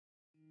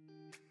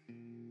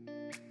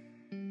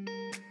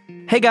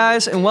Hey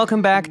guys, and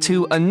welcome back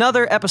to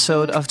another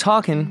episode of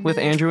Talkin' with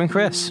Andrew and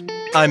Chris.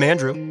 I'm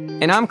Andrew.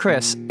 And I'm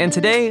Chris, and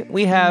today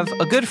we have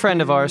a good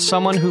friend of ours,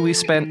 someone who we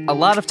spent a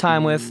lot of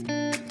time with,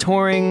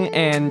 touring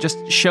and just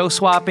show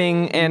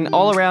swapping and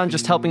all around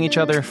just helping each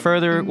other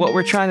further what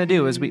we're trying to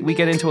do as we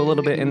get into a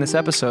little bit in this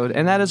episode,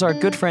 and that is our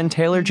good friend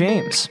Taylor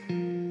James.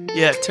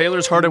 Yeah,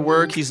 Taylor's hard at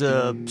work. He's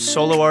a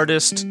solo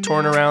artist,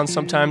 touring around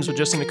sometimes with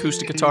just an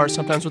acoustic guitar,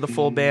 sometimes with a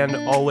full band,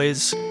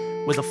 always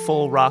with a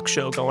full rock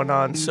show going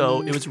on.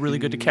 So it was really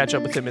good to catch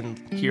up with him and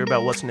hear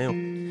about what's new.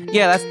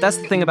 Yeah, that's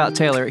the thing about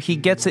Taylor. He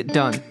gets it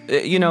done.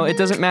 You know, it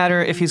doesn't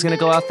matter if he's going to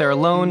go out there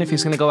alone, if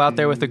he's going to go out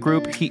there with a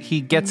group.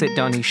 He gets it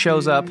done. He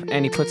shows up,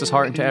 and he puts his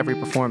heart into every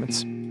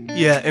performance.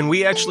 Yeah, and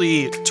we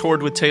actually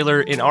toured with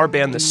Taylor in our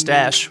band, The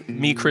Stash.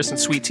 Me, Chris, and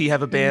Sweet Tea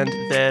have a band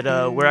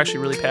that we're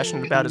actually really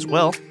passionate about as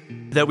well,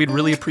 that we'd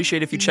really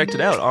appreciate if you checked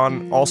it out.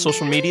 On all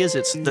social medias,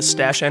 it's The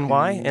Stash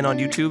NY, and on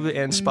YouTube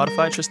and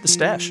Spotify, it's just The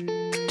Stash.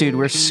 Dude,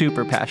 we're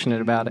super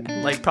passionate about it.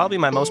 Like, probably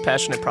my most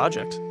passionate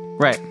project.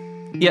 Right.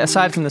 Yeah,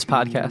 aside from this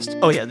podcast.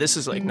 Oh yeah, this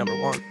is like number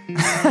one.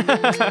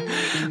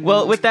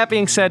 Well, with that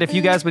being said, if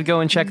you guys would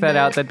go and check that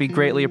out, that'd be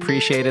greatly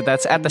appreciated.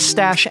 That's at The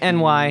Stash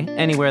NY,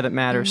 anywhere that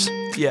matters.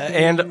 Yeah,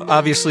 and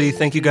obviously,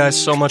 thank you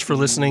guys so much for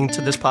listening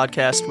to this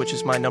podcast, which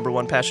is my number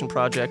one passion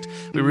project.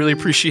 We really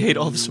appreciate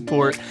all the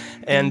support.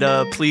 And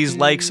please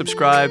like,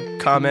 subscribe,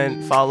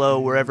 comment, follow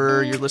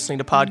wherever you're listening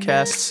to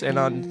podcasts, and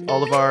on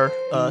all of our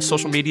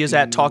social medias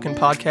at Talkin'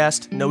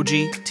 Podcast,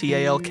 Noji,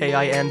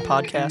 TALKIN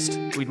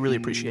Podcast. We'd really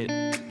appreciate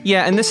it.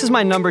 Yeah, and this is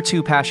my number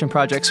 2 passion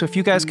project, so if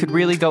you guys could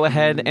really go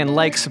ahead and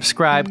like,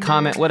 subscribe,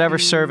 comment, whatever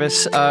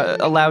service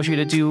allows you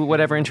to do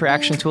whatever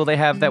interaction tool they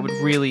have, that would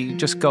really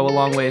just go a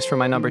long ways for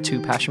my number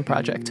 2 passion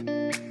project.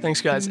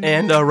 Thanks, guys.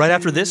 And right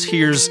after this,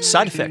 here's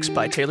Side Effects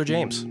by Taylor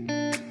James.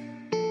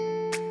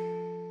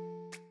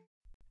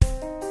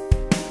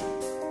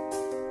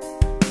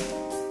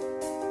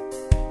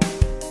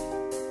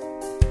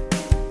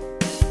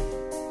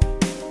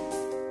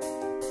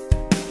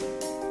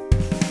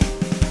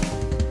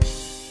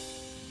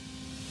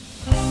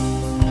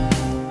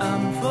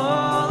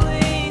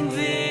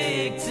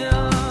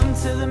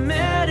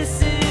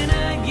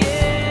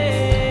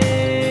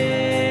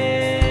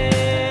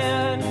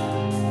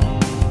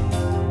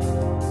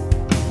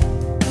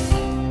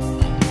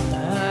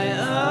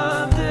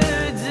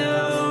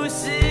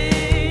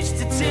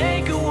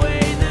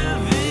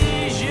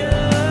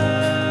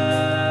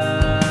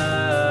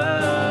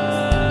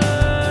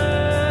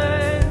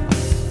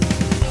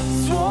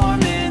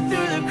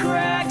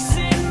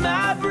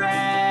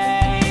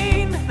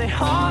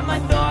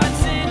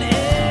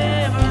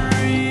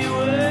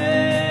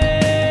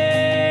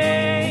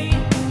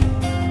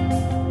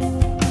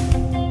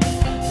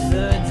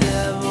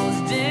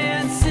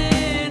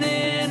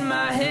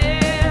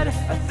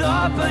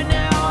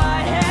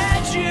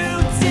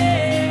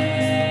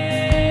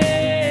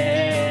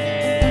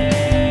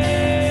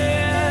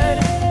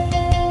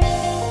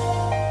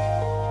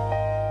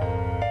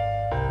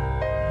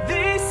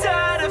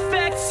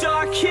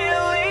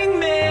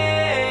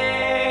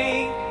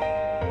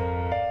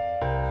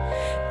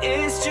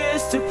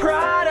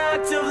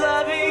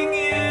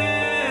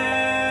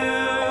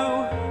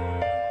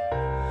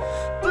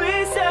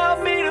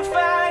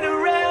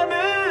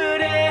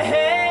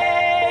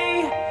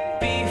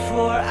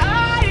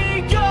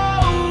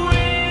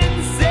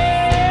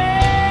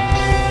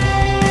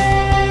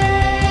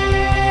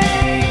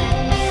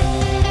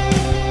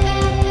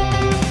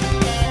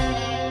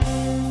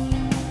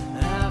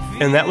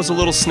 And that was a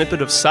little snippet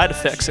of Side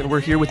Effects, and we're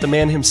here with the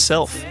man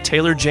himself,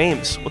 Taylor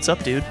James. What's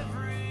up, dude?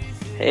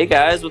 Hey,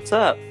 guys, what's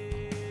up?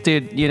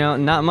 Dude, you know,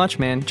 not much,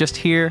 man. Just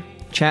here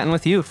chatting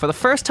with you for the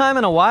first time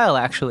in a while,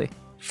 actually.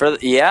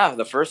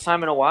 The first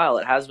time in a while.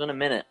 It has been a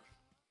minute.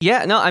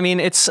 Yeah, no, I mean,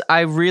 this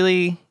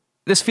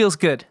feels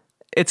good.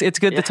 It's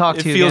good to talk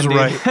to you again,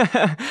 dude. It feels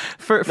right.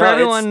 For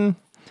everyone,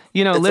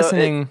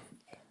 listening...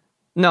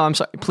 No, I'm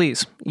sorry.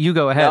 Please, you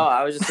go ahead. No,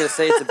 I was just gonna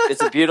say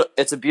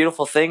it's a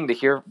beautiful thing to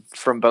hear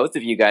from both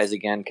of you guys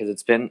again, because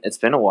it's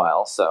been a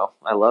while. So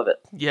I love it.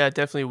 Yeah,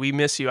 definitely. We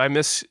miss you. I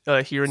miss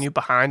hearing you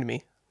behind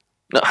me.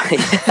 No.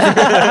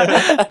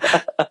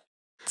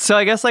 So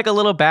I guess like a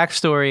little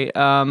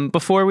backstory.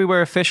 Before we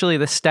were officially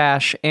The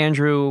Stash,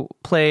 Andrew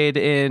played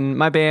in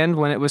my band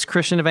when it was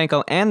Christian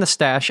Evenko and The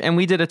Stash, and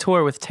we did a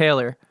tour with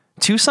Taylor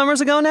 2 summers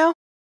ago now.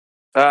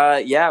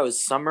 Yeah, it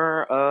was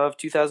summer of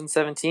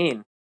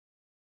 2017.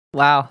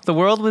 Wow, the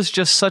world was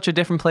just such a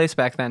different place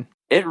back then.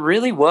 It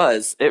really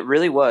was. Things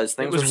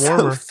it was were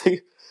warmer.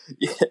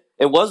 Yeah,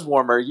 it was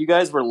warmer. You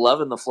guys were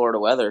loving the Florida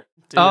weather.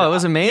 Dude, it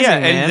was amazing, yeah,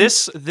 man. And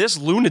this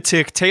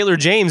lunatic, Taylor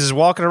James, is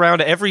walking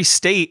around every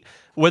state,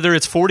 whether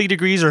it's 40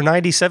 degrees or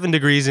 97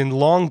 degrees, in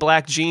long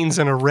black jeans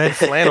and a red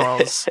flannel. I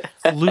was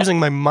losing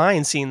my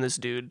mind seeing this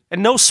dude.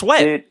 And no sweat.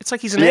 Dude, it's like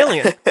he's an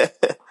alien.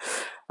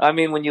 I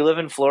mean, when you live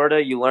in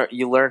Florida, you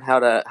learn how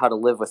to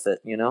live with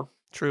it, you know?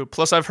 True.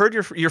 Plus, I've heard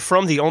you're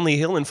from the only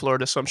hill in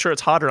Florida, so I'm sure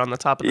it's hotter on the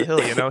top of the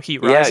hill, you know?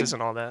 Heat rises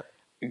and all that.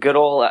 Good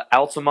old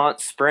Altamont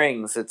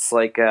Springs. It's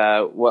like,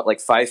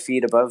 5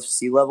 feet above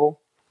sea level?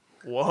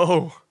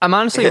 Whoa. I'm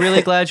honestly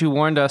really glad you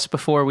warned us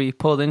before we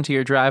pulled into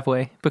your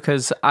driveway,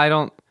 because I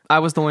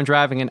was the one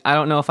driving, and I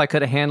don't know if I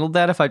could have handled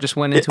that if I just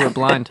went into it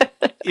blind.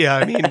 Yeah,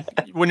 I mean,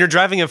 when you're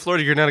driving in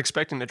Florida, you're not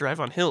expecting to drive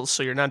on hills,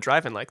 so you're not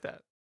driving like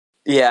that.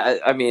 Yeah,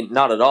 I mean,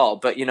 not at all.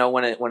 But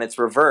when it's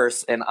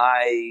reverse, and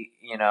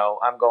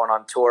I'm going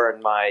on tour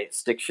in my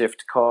stick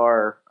shift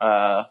car,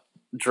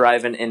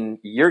 driving in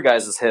your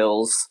guys'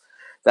 hills,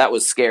 that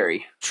was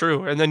scary.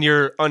 True, and then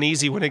you're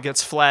uneasy when it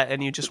gets flat,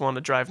 and you just want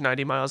to drive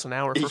 90 miles an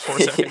hour for 4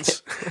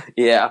 seconds.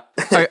 Yeah.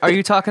 Are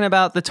you talking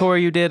about the tour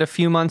you did a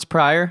few months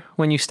prior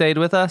when you stayed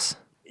with us?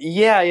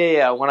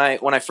 Yeah. When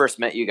I first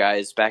met you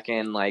guys back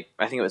in I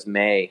think it was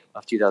May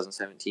of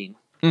 2017.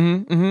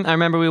 I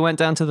remember we went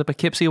down to the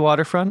Poughkeepsie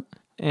waterfront,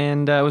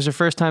 and it was your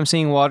first time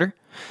seeing water.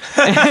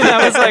 And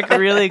I was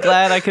really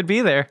glad I could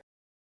be there.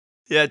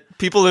 Yeah,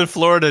 people in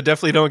Florida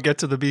definitely don't get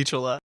to the beach a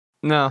lot.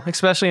 No,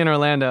 especially in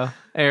Orlando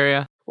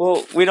area.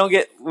 Well, we don't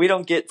get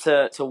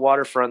to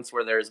waterfronts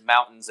where there's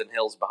mountains and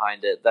hills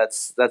behind it.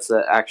 That's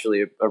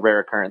actually a rare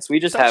occurrence. We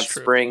just have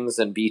true. springs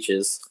and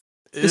beaches.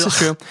 This is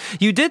true.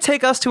 You did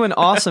take us to an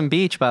awesome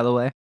beach, by the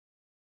way.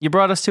 You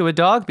brought us to a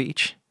dog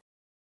beach.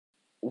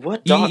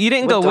 What You, dog? you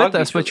didn't what go dog with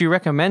us, beach but was- you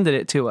recommended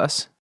it to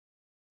us.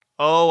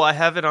 Oh, I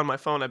have it on my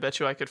phone. I bet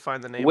you I could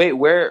find the name. Wait,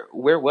 where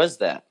was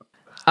that?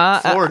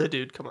 Florida,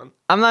 dude, come on.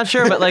 I'm not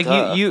sure, but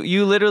Duh.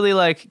 you literally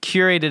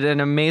curated an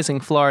amazing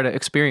Florida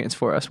experience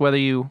for us, whether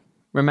you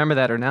remember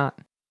that or not.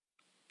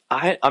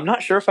 I'm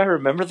not sure if I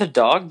remember the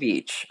dog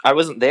beach. I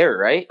wasn't there,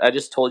 right? I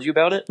just told you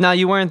about it. No,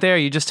 you weren't there.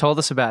 You just told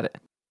us about it.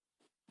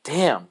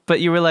 Damn.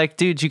 But you were like,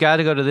 dude, you got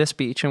to go to this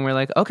beach. And we're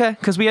like, okay.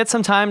 Because we had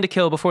some time to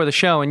kill before the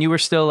show. And you were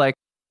still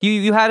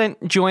you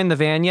hadn't joined the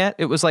van yet.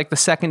 It was the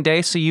second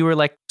day. So you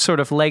were sort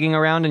of legging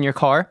around in your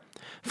car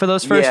for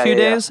those first few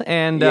days.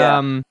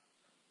 And,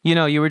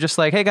 you were just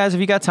like, hey guys, if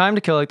you got time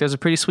to kill, there's a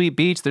pretty sweet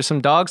beach. There's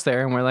some dogs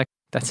there. And we're like,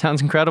 that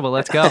sounds incredible.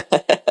 Let's go.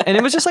 And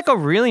it was just a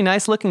really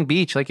nice looking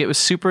beach. It was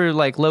super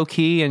low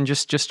key and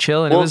just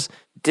chill. And Well, it was,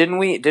 didn't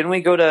we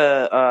go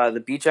to the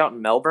beach out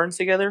in Melbourne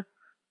together?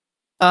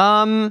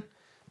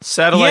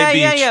 Satellite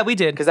Beach. Yeah, we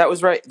did. Because that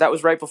was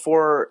right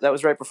before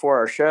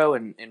our show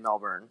in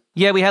Melbourne.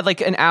 Yeah, we had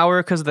an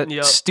hour because of the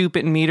Yep.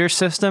 stupid meter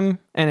system,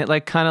 and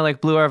it kind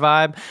of blew our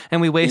vibe, and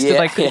we wasted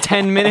Yeah.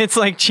 10 minutes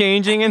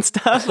changing and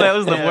stuff. That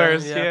was the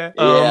worst.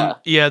 Yeah.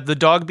 Yeah, the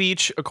dog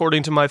beach,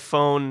 according to my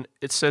phone,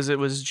 it says it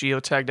was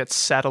geotagged at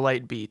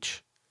Satellite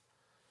Beach.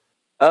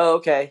 Oh,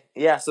 okay.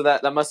 Yeah, so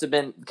that must have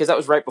been because that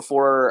was right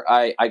before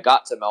I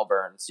got to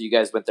Melbourne. So you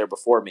guys went there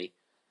before me.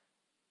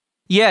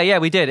 Yeah,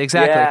 we did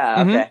exactly.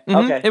 Yeah,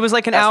 okay. It was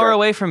an That's hour right.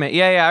 away from it.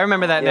 Yeah, I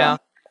remember that Yeah. now.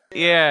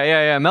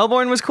 Yeah.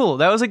 Melbourne was cool.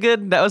 That was a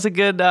good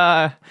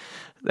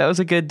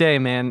day,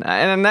 man.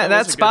 And that was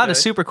a good spot day. is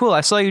super cool.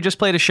 I saw you just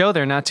played a show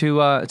there not too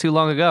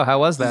long ago. How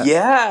was that?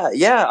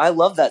 Yeah, I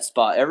love that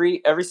spot.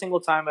 Every single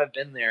time I've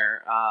been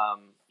there,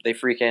 they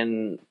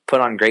freaking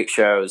put on great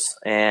shows,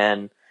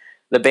 and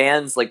the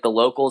bands the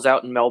locals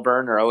out in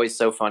Melbourne are always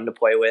so fun to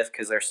play with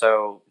because they're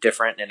so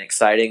different and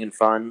exciting and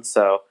fun.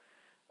 So,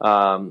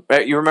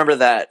 you remember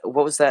that?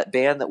 What was that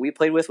band that we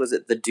played with? Was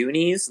it the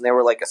Doonies? And they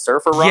were a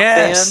surfer rock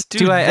Yes, band.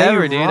 dude, Do I they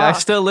ever, dude? I rock.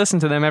 still listen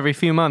to them every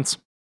few months.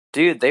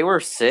 Dude, they were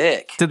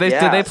sick. Did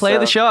they play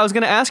the show? I was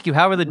going to ask you,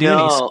 how were the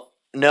Doonies?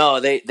 No,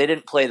 they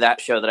didn't play that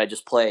show that I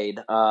just played.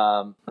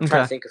 I'm trying Okay.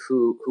 to think of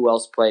who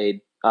else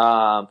played.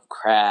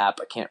 Crap,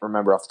 I can't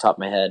remember off the top of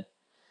my head.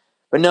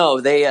 But no,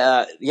 they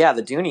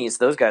the Doonies,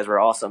 those guys were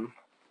awesome.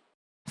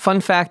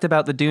 Fun fact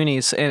about the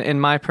Doonies in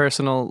my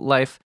personal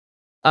life.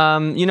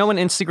 When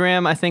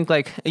Instagram, I think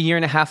a year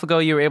and a half ago,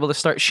 you were able to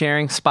start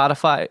sharing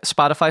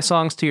Spotify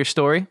songs to your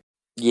story.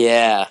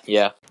 Yeah.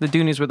 The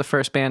Doonies were the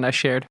first band I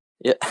shared.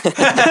 Yeah.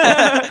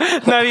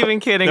 Not even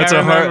kidding. That's I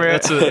a remember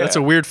hard, it. that's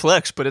a weird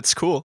flex, but it's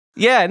cool.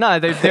 Yeah, no,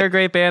 they're a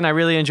great band. I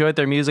really enjoyed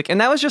their music,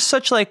 and that was just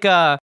such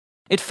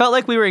it felt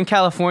like we were in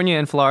California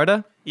and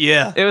Florida.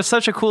 Yeah. It was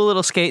such a cool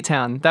little skate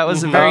town. That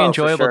was a Mhm. very Oh, for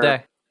enjoyable sure.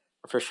 day.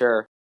 For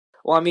sure.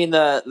 Well, I mean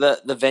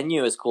the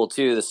venue is cool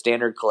too, the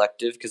Standard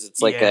Collective, because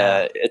it's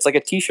Yeah. it's like a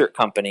t-shirt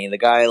company. The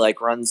guy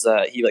runs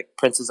he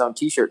prints his own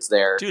t-shirts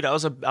there. Dude, I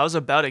was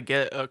about to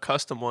get a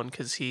custom one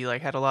because he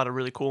had a lot of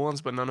really cool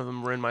ones, but none of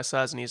them were in my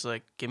size. And he's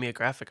like, "Give me a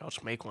graphic, I'll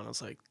just make one." I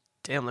was like,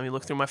 "Damn, let me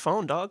look through my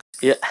phone, dog."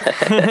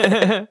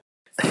 Yeah.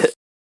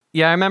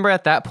 Yeah, I remember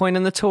at that point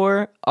in the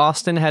tour,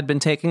 Austin had been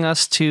taking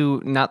us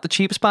to not the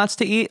cheap spots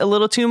to eat a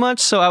little too much.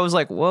 So I was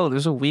like, whoa,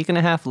 there's a week and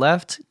a half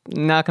left.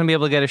 Not going to be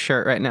able to get a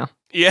shirt right now.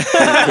 Yeah.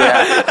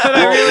 Yeah. But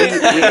Well,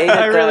 we ate at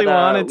I really that,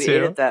 wanted we to.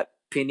 ate at that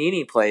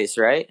panini place,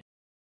 right?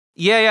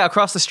 Yeah,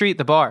 across the street,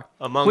 the bar.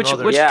 Among Which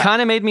others. Yeah.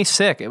 kind of made me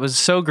sick. It was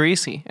so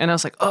greasy. And I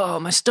was like, oh,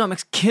 my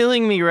stomach's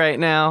killing me right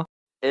now.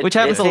 Which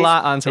happens a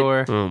lot on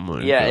tour. Oh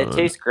my Yeah, it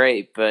tastes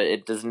great, but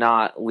it does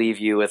not leave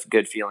you with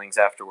good feelings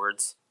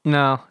afterwards.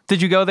 No.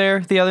 Did you go there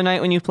the other night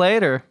when you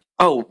played, or?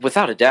 Oh,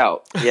 without a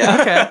doubt.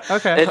 Yeah.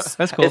 Okay. It's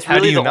That's cool. It's How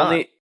do really you the not?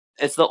 only.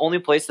 It's the only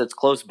place that's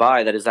close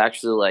by that is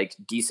actually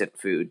decent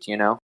food.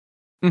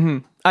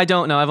 I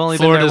don't know. I've only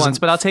been Florida's- there once,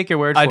 but I'll take your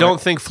word for I it. don't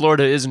think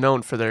Florida is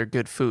known for their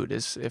good food,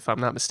 if I'm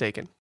not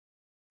mistaken.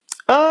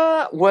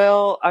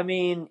 Well, I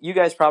mean, you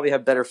guys probably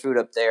have better food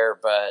up there,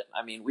 but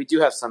I mean, we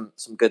do have some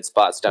good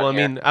spots down Well, I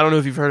here. mean, I don't know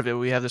if you've heard of it. But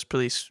we have this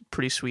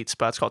pretty sweet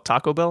spot. It's called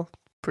Taco Bell.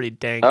 Pretty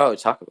dang Oh,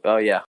 oh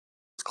yeah,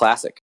 it's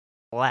classic.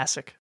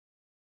 classic.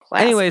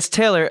 Anyways,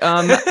 Taylor,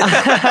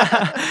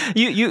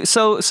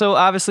 so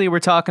obviously we're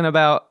talking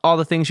about all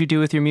the things you do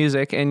with your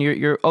music, and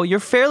you're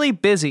fairly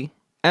busy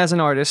as an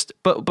artist.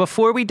 But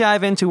before we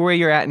dive into where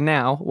you're at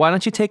now, why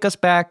don't you take us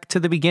back to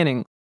the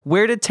beginning?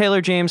 Where did Taylor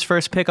James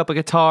first pick up a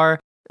guitar?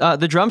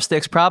 The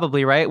drumsticks,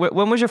 probably, right?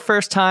 When was your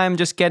first time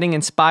just getting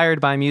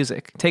inspired by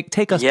music?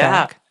 Take us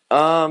back.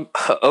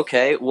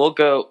 Okay, we'll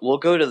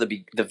go to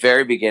the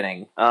very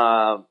beginning.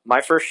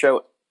 My first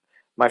show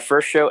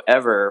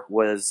ever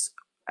was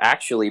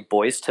actually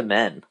Boys to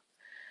Men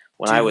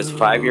when I was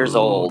 5 years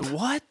old.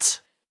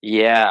 What?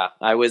 Yeah,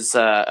 I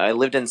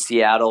lived in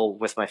Seattle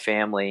with my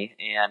family,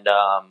 and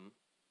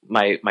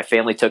my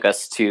family took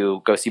us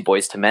to go see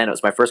Boys to Men. It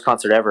was my first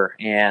concert ever,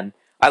 and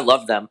I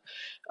loved them.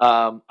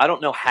 I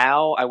don't know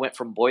how I went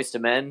from Boys to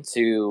Men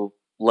to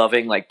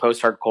loving like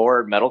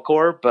post-hardcore and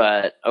metalcore,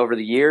 but over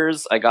the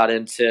years I got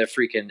into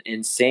freaking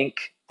NSYNC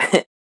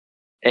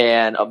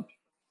and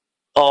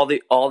all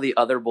the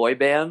other boy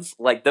bands.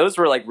 Like those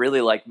were like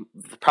really like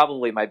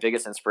probably my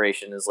biggest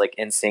inspiration is like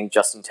NSYNC,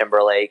 Justin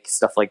Timberlake,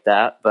 stuff like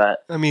that.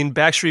 But I mean,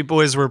 Backstreet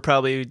Boys were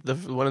probably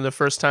one of the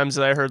first times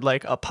that I heard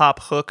like a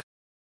pop hook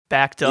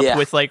backed up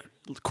with like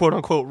quote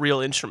unquote real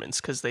instruments,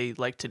 because they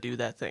like to do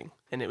that thing,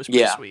 and it was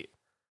pretty sweet.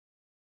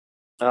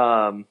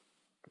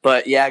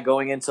 But yeah,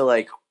 going into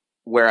like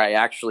where I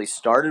actually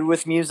started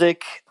with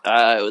music,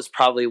 it was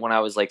probably when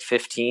I was like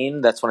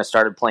 15. That's when I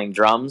started playing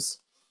drums.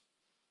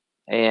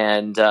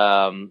 And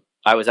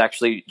I was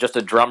actually just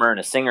a drummer and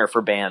a singer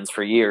for bands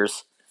for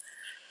years.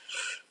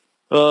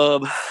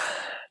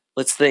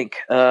 Let's think.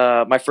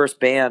 My first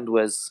band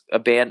was a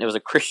band. It was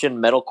a Christian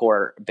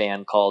metalcore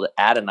band called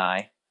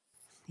Adonai.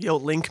 Yo,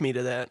 link me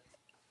to that.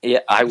 Yeah,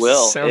 I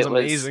will. Sounds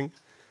amazing.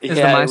 Is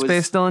the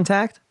MySpace still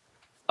intact?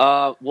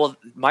 Well,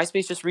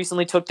 MySpace just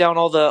recently took down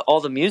all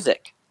the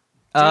music.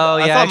 Dude, oh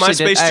yeah, I thought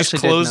MySpace just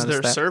closed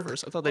their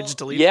servers. I thought they just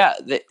deleted. Yeah,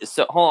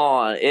 so hold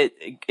on.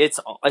 It's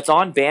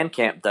on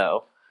Bandcamp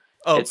though.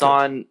 Oh, it's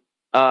on.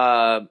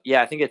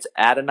 I think it's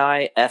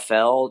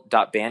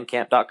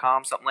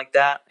AdonaiFL.bandcamp.com, something like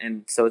that,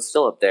 and so it's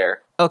still up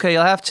there. Okay,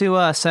 you'll have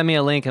to send me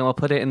a link, and we'll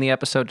put it in the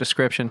episode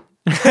description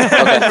for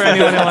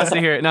anyone who wants to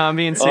hear it. No, I'm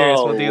being serious.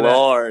 We'll do that.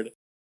 Oh Lord,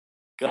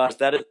 gosh,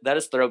 that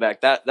is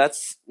throwback.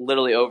 That's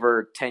literally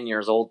over 10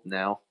 years old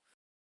now.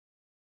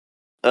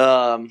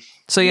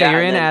 So yeah,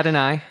 you're in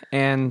Adonai,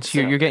 and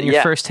you're getting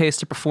your first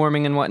taste of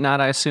performing and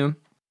whatnot, I assume.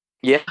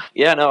 Yeah,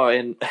 no,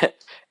 and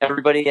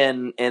everybody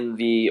in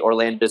the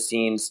Orlando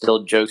scene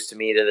still jokes to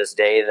me to this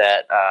day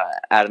that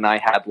Adonai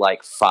had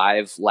like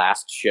 5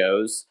 last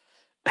shows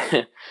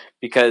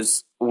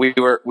because we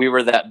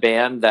were that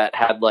band that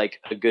had like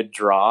a good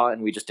draw,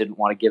 and we just didn't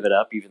want to give it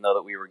up, even though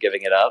that we were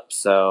giving it up.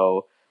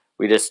 So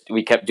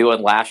we kept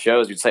doing last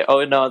shows. We'd say,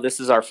 "Oh no,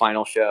 this is our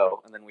final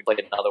show," and then we'd play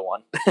another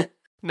one.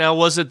 Now,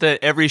 was it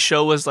that every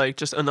show was like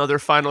just another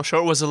final show,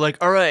 or was it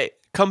like, all right,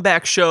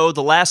 comeback show,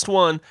 the last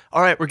one,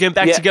 all right, we're getting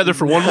back together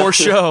for one more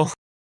show?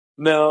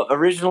 No,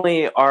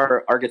 originally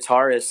our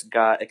guitarist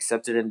got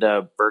accepted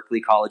into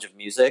Berklee College of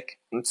Music,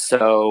 and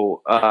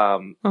so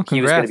he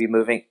was going to be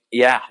moving.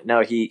 Yeah,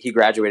 no, he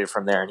graduated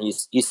from there, and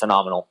he's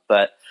phenomenal.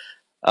 But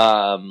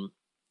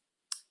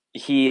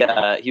he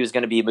was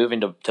going to be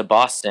moving to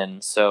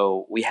Boston,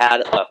 so we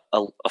had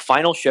a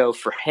final show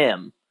for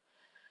him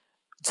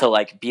to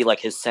like be like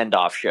his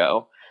send-off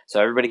show.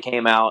 So everybody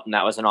came out, and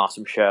that was an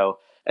awesome show.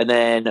 And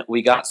then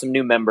we got some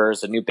new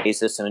members, a new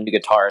bassist and a new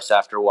guitarist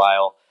after a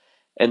while.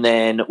 And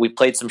then we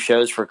played some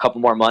shows for a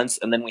couple more months,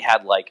 and then we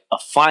had like a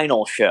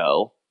final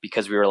show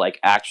because we were like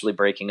actually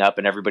breaking up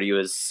and everybody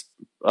was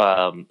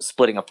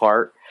splitting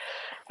apart.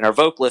 And our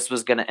vocalist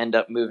was going to end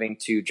up moving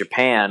to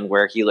Japan,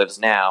 where he lives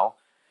now.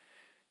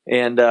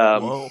 And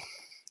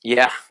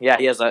yeah,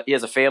 he has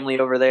a family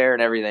over there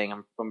and everything.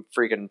 I'm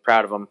freaking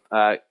proud of him.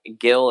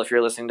 Gil, if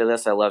you're listening to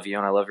this, I love you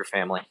and I love your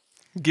family.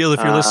 Gil,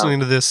 if you're listening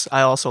to this,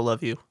 I also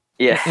love you.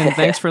 Yeah, and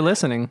thanks for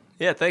listening.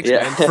 Yeah, thanks,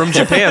 man. From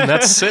Japan,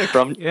 that's sick.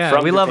 From we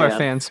Japan. love our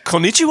fans.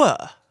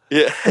 Konnichiwa.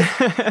 Yeah.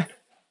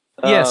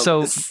 Yeah.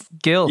 So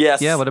Gil. Yes.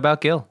 Yeah. What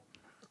about Gil?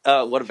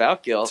 What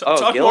about Gil?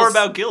 Talk more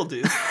about Gil,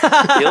 dude.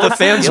 The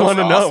fans want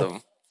to know.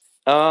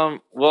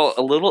 Well,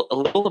 a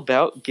little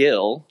about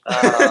Gil.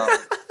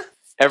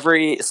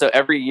 Every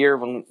year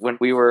when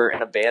we were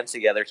in a band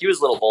together, he was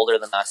a little older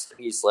than us.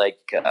 He's like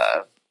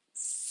 4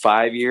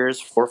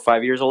 or 5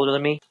 years older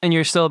than me. And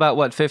you're still about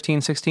what, 15,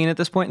 16 at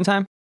this point in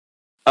time?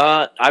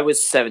 I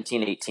was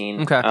 17,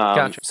 18. Okay,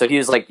 gotcha. So he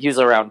was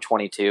around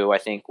 22, I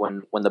think,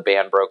 when the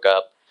band broke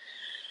up.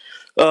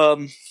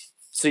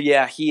 So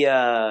yeah, he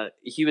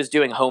was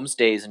doing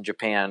homestays in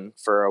Japan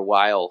for a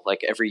while.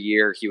 Like every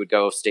year he would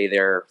go stay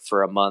there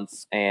for a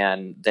month,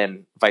 and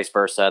then vice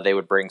versa. They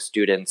would bring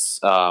students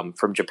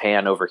from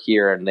Japan over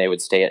here, and they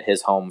would stay at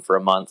his home for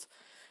a month.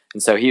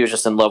 And so he was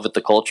just in love with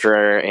the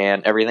culture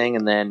and everything.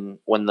 And then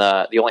when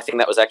the only thing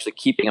that was actually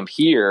keeping him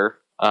here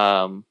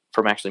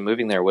from actually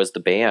moving there was the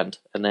band.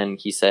 And then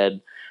he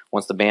said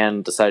once the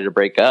band decided to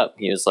break up,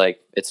 he was like,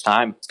 it's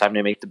time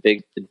to make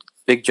the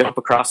big jump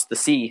across the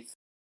sea.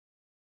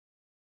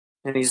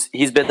 And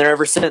he's been there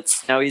ever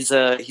since. Now he's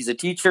a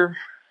teacher,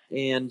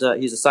 and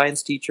he's a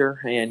science teacher,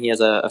 and he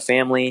has a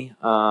family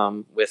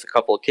with a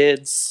couple of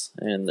kids,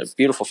 and a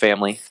beautiful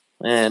family.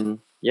 And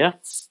yeah,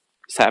 he's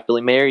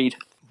happily married.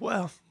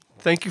 Wow.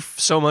 Thank you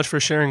so much for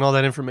sharing all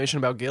that information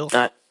about Gil.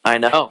 I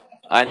know.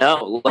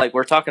 Like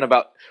we're talking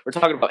about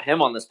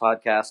him on this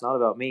podcast, not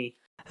about me.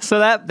 So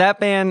that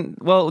band,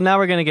 well, now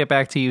we're going to get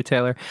back to you,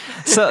 Taylor.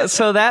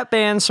 So that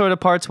band sort of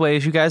parts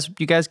ways. You guys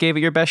gave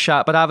it your best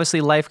shot, but obviously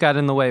life got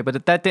in the way,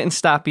 but that didn't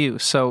stop you.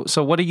 So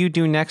what do you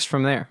do next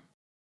from there?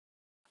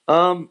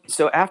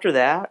 So after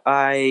that,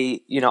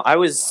 I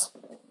was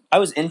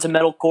into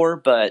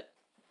metalcore, but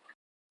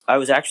I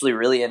was actually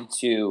really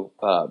into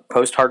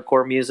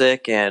post-hardcore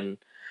music and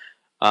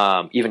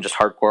even just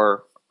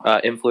hardcore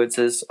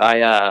influences.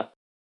 The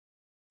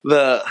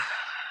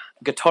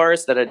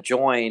guitarist that had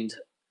joined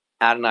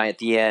Adonai at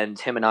the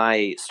end, him and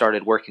I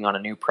started working on a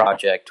new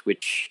project,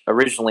 which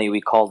originally we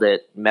called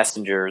it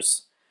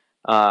Messengers,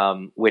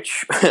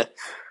 which,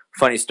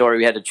 funny story,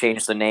 we had to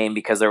change the name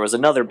because there was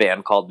another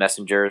band called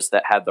Messengers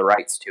that had the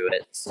rights to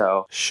it.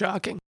 So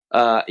shocking.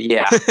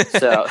 Yeah.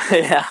 So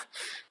yeah.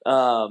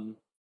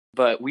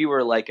 But we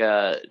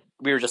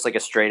were just like a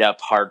straight up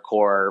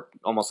hardcore,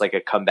 almost like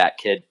a Comeback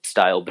Kid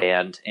style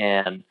band,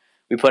 and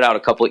we put out a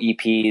couple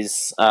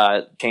EPs,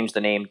 changed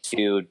the name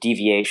to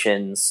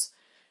Deviations.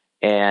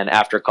 And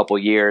after a couple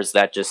years,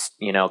 that just,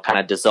 kind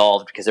of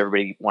dissolved because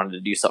everybody wanted to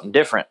do something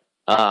different.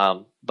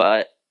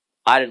 But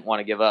I didn't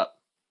want to give up.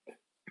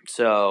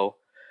 So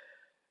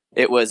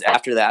it was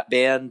after that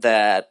band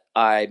that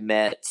I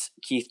met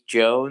Keith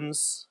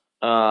Jones,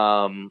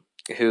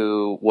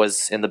 who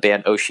was in the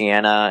band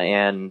Oceana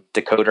and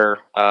Decoder,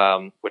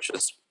 which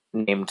was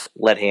named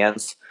Lead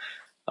Hands.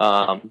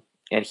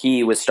 And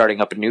he was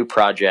starting up a new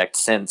project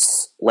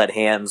since Lead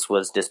Hands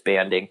was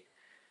disbanding.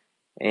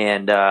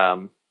 And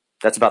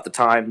that's about the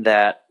time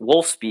that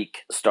Wolfspeak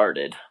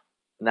started.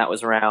 And that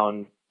was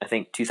around, I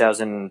think,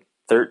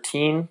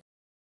 2013.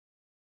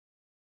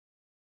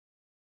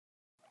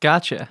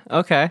 Gotcha.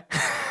 Okay.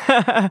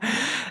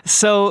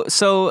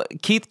 So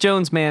Keith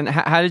Jones, man,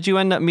 how did you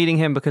end up meeting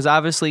him? Because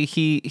obviously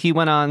he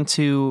went on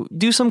to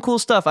do some cool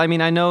stuff. I mean,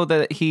 I know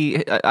that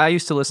I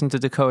used to listen to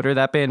Decoder.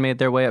 That band made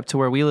their way up to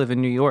where we live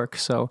in New York.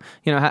 So,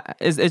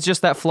 it's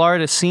just that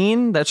Florida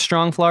scene, that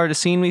strong Florida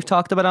scene we've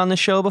talked about on the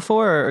show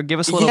before, or give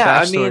us a little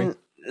backstory. I mean,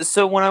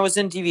 so when I was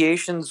in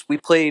Deviations, we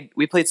played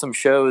some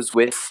shows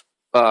with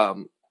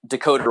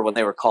Decoder when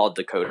they were called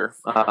Decoder.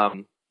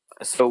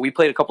 So we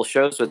played a couple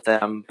shows with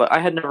them, but I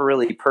had never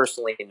really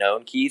personally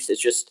known Keith.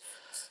 It's just,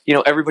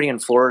 everybody in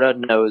Florida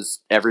knows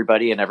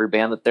everybody and every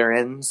band that they're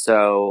in.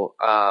 So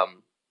I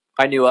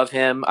knew of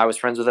him. I was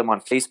friends with him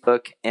on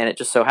Facebook, and it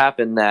just so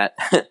happened that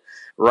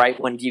right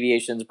when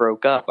Deviations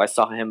broke up, I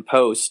saw him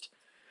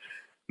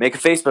make a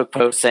Facebook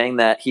post saying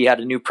that he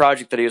had a new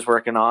project that he was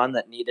working on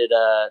that needed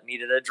a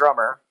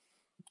drummer.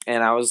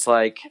 And I was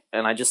like,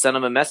 and I just sent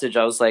him a message.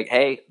 I was like,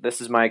 hey, this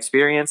is my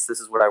experience.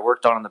 This is what I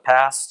worked on in the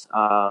past.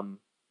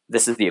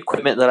 This is the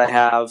equipment that I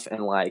have.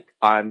 And like,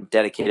 I'm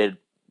dedicated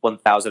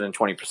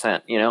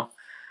 1020%,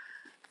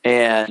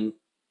 And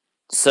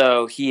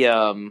so he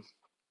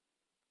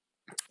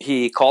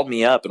called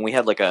me up, and we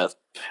had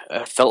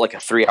felt like a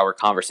 3-hour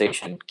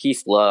conversation.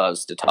 Keith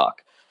loves to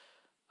talk.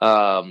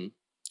 And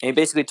he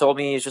basically told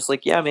me, he's just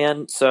like, yeah,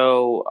 man,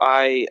 so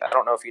I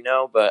don't know if you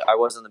know, but I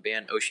was in the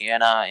band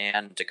Oceana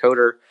and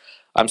Decoder.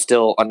 I'm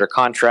still under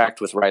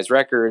contract with Rise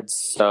Records.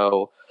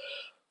 So,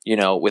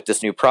 with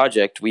this new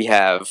project, we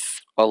have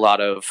a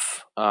lot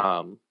of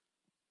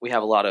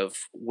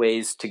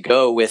ways to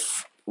go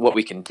with what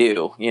we can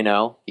do,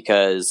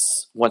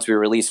 because once we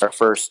release our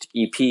first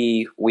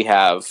EP, we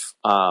have,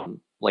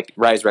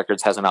 Rise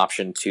Records has an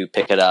option to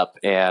pick it up,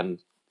 and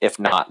if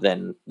not,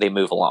 then they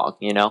move along,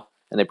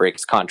 and they break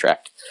his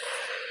contract.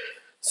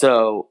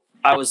 So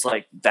I was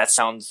like, that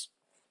sounds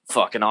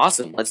fucking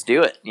awesome. Let's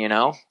do it,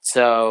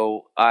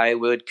 So I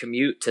would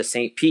commute to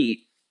St.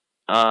 Pete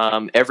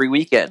every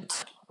weekend.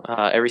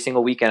 Every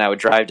single weekend I would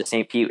drive to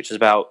St. Pete, which is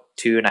about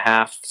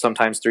 2.5,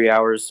 sometimes 3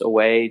 hours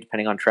away,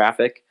 depending on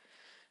traffic.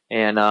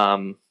 And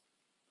I'd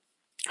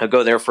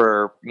go there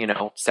for,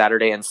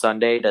 Saturday and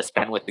Sunday to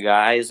spend with the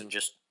guys and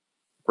just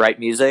write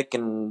music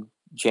and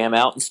jam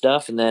out and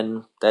stuff. And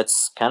then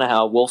that's kind of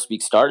how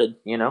Wolfspeak started,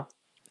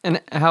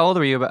 And how old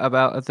were you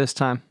about at this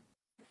time?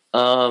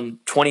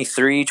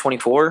 23,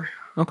 24.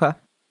 Okay.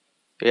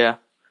 Yeah.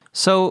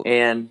 So,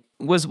 and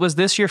was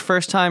this your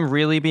first time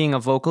really being a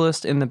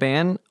vocalist in the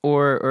band,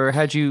 or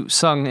had you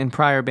sung in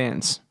prior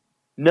bands?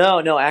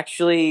 No,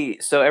 actually,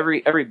 so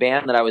every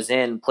band that I was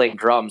in playing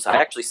drums, I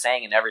actually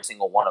sang in every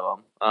single one of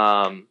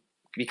them.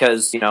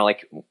 Because,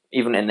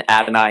 even in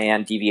Adonai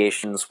and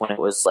Deviations, when it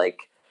was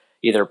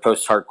either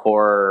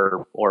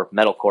post-hardcore or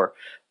metalcore,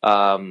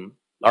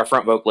 our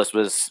front vocalist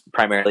was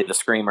primarily the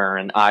screamer,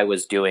 and I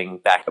was doing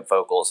backup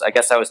vocals. I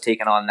guess I was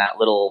taking on that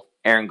little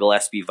Aaron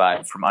Gillespie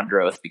vibe from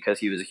Under Oath because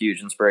he was a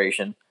huge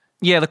inspiration.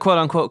 Yeah, the quote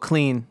unquote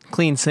clean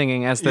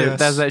singing, as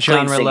Yes. as that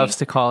genre loves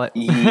to call it.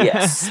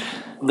 Yes,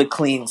 the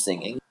clean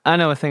singing. I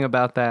know a thing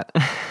about that.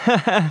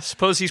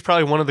 Suppose he's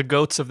probably one of the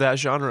goats of that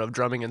genre of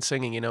drumming and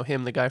singing. You know,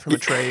 him, the guy from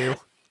Atreyu.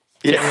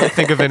 Yeah. Can't really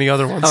think of any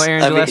other ones. Oh,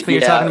 Aaron Gillespie,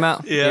 you're talking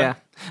about? Yeah.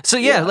 So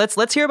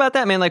let's hear about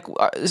that, man. Like,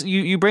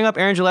 you bring up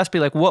Aaron Gillespie.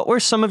 Like, what were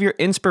some of your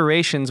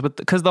inspirations?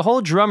 Because the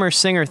whole drummer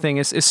singer thing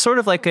is sort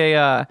of like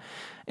a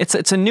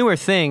it's a newer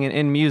thing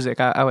in music.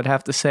 I would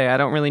have to say. I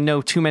don't really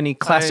know too many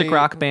classic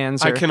rock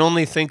bands. I can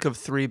only think of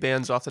 3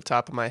 bands off the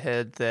top of my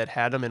head that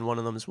had them, and one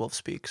of them is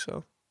Wolfspeak.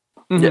 So.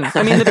 Mm-hmm.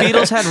 I mean, the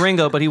Beatles had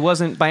Ringo, but he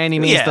wasn't by any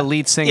means the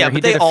lead singer. Yeah, he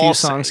did a few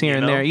songs sang, here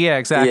and there. Yeah,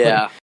 exactly.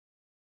 Yeah.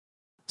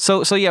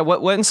 So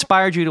what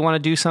inspired you to want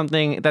to do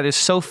something that is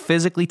so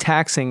physically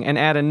taxing and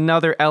add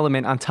another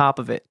element on top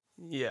of it?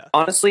 Yeah.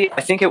 Honestly,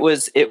 I think it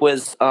was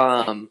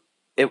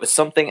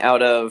something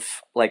out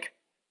of like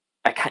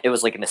it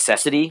was like a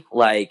necessity.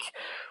 Like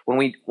when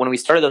we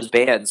started those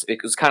bands,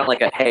 it was kind of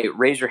like a, hey,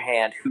 raise your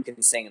hand, who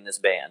can sing in this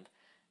band?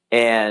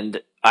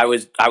 And I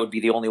would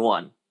be the only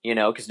one, you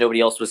know, because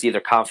nobody else was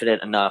either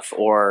confident enough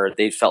or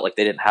they felt like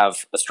they didn't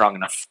have a strong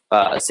enough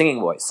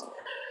singing voice.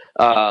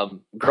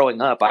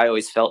 Growing up, I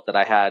always felt that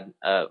I had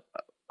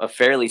a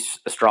fairly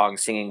strong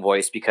singing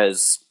voice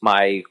because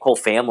my whole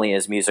family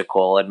is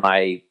musical, and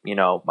my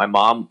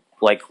mom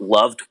like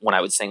loved when I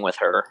would sing with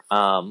her.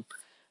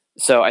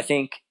 So I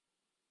think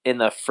in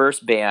the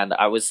first band,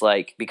 I was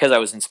like, because I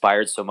was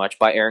inspired so much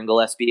by Aaron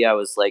Gillespie, I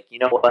was like, you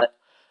know what,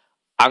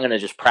 I'm gonna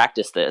just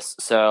practice this.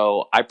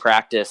 So I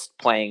practiced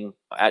playing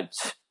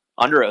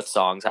Under Oath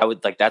songs.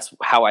 That's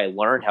how I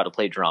learned how to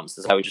play drums.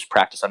 Is I would just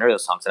practice Under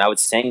Oath songs, and I would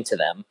sing to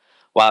them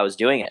while I was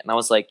doing it. And I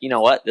was like, you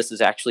know what, this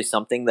is actually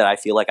something that I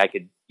feel like I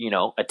could,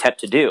 attempt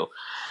to do.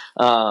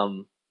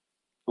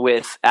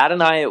 With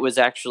Adonai, it was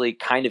actually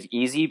kind of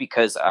easy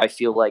because I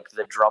feel like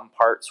the drum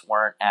parts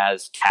weren't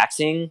as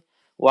taxing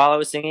while I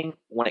was singing.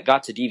 When it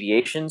got to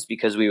Deviations,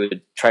 because we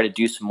would try to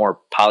do some more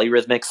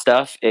polyrhythmic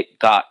stuff, it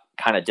got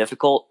kind of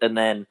difficult. And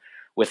then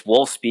with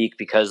Wolfspeak,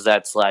 because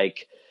that's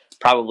like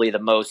probably the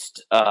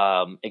most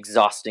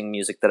exhausting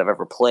music that I've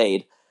ever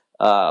played,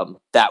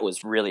 that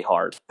was really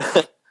hard.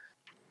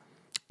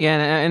 Yeah,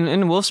 and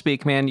in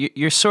Wolfspeak, man,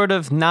 you're sort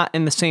of not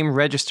in the same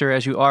register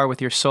as you are with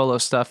your solo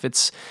stuff.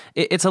 It's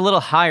a little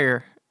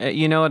higher.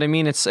 You know what I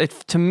mean?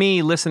 To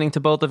me, listening to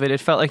both of it, it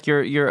felt like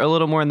you're a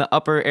little more in the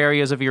upper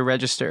areas of your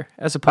register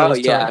as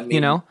opposed to, you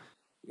know?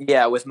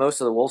 Yeah, with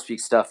most of the Wolfspeak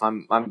stuff,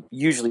 I'm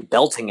usually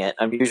belting it.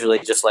 I'm usually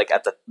just like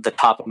at the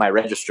top of my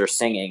register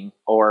singing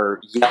or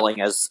yelling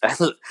as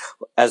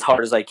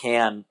hard as I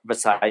can,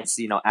 besides,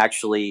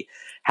 actually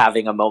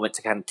having a moment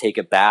to kind of take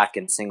it back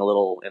and sing a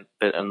little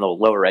in the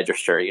lower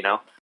register,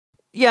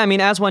 Yeah, I mean,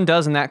 as one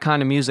does in that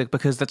kind of music,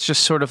 because that's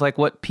just sort of like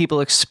what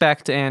people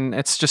expect, and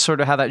it's just sort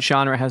of how that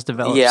genre has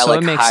developed. Yeah, so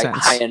like it makes high,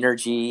 sense. high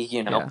energy,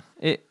 Yeah,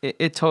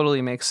 it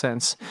totally makes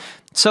sense.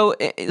 So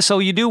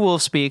you do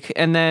Wolfspeak,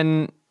 and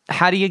then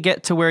how do you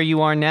get to where you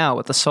are now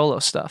with the solo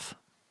stuff?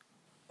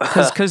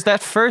 Because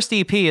that first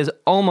EP is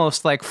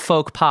almost like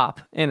folk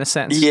pop in a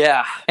sense.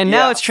 Yeah. And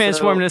now it's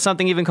transformed into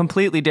something even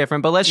completely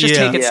different. But let's just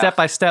take it step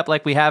by step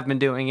like we have been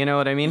doing. You know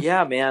what I mean?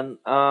 Yeah, man.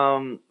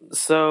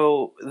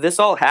 So this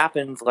all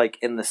happened like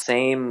in the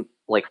same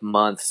like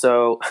month.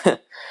 So,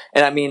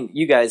 and I mean,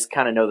 you guys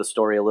kind of know the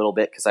story a little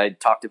bit because I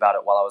talked about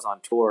it while I was on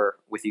tour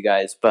with you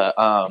guys. But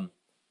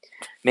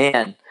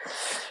man,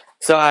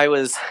 so I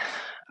was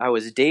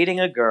dating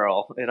a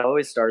girl. It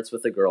always starts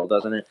with a girl,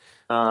 doesn't it?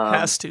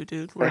 Has to,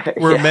 dude.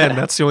 We're men.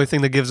 That's the only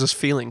thing that gives us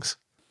feelings.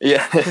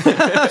 Yeah.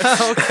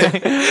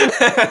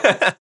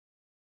 Okay.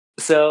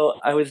 So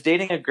I was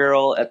dating a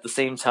girl at the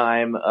same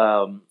time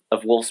of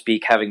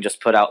Wolfspeak having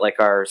just put out like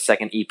our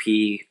second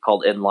EP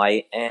called In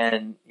Light,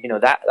 and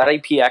that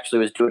EP actually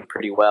was doing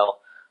pretty well.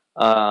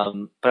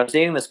 But I was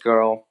dating this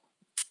girl,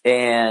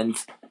 and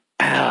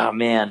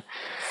man,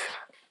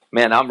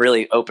 I'm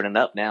really opening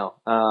up now.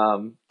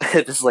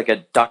 This is like a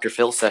Dr.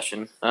 Phil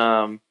session.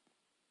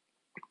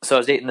 So I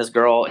was dating this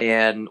girl,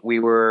 and we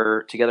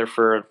were together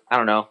for, I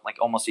don't know, like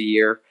almost a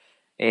year,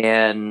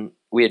 and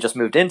we had just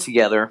moved in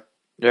together,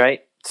 right?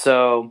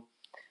 So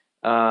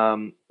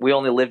we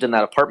only lived in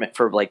that apartment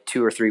for like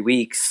 2 or 3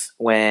 weeks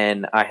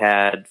when I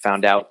had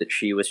found out that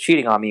she was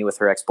cheating on me with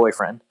her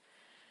ex-boyfriend.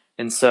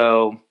 And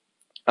so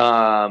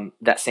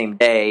that same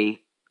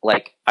day,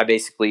 like I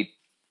basically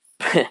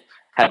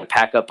had to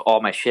pack up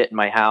all my shit in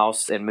my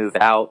house and move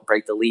out,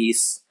 break the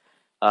lease.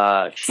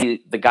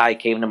 The guy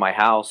came to my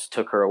house,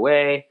 took her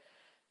away,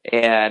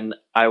 and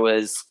I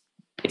was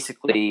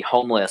basically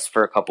homeless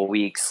for a couple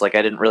weeks. Like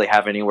I didn't really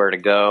have anywhere to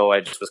go. I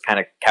just was kind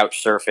of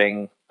couch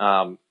surfing,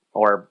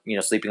 or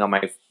sleeping on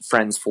my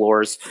friends'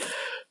 floors.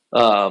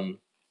 That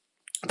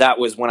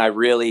was when I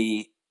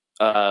really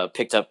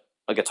picked up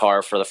a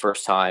guitar for the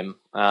first time,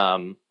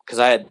 because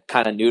I had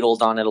kind of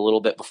noodled on it a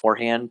little bit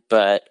beforehand,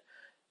 but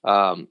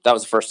that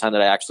was the first time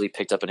that I actually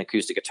picked up an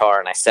acoustic guitar,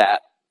 and I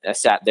sat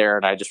there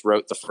and I just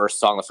wrote the first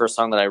song. The first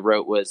song that I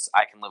wrote was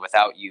I Can Live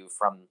Without You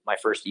from my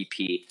first EP.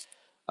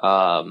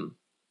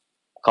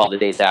 called The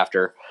Days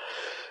After.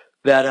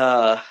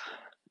 That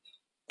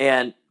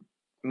and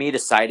me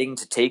deciding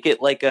to take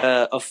it like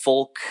a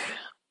folk,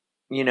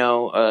 kind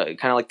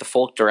of like the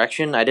folk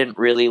direction. I didn't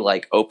really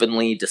like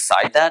openly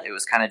decide that. It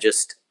was kind of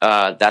just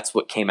that's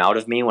what came out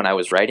of me when I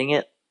was writing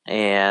it,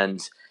 and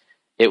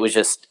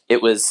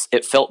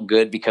it felt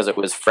good because it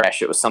was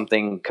fresh. It was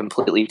something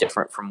completely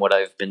different from what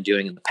I've been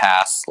doing in the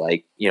past,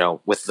 like,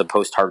 with the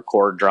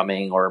post-hardcore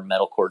drumming or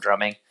metalcore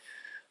drumming.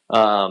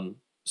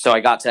 So I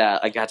got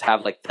to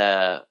have like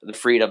the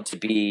freedom to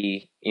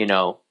be,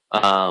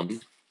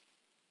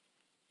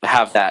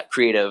 have that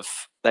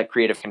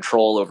creative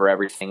control over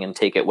everything and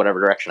take it whatever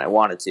direction I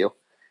wanted to.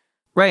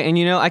 Right,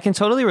 and I can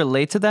totally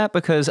relate to that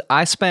because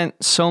I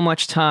spent so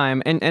much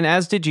time, and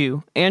as did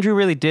you. Andrew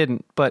really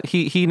didn't, but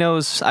he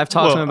knows. I've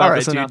talked to him about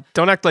this enough.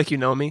 Don't act like you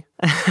know me.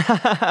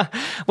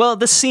 Well,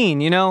 the scene,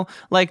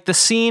 like the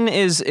scene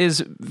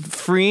is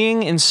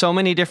freeing in so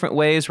many different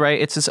ways, right?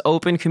 It's this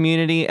open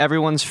community.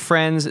 Everyone's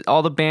friends.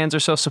 All the bands are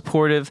so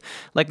supportive.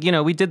 Like,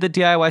 we did the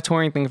DIY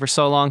touring thing for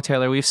so long,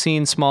 Taylor. We've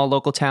seen small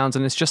local towns,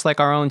 and it's just like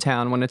our own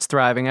town when it's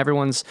thriving.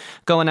 Everyone's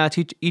going out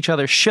to each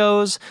other's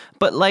shows,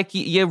 but like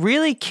you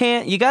really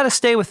can't. You got to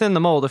stay within the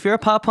mold. If you're a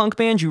pop punk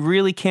band, you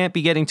really can't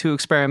be getting too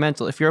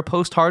experimental. If you're a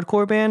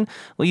post-hardcore band,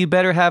 well, you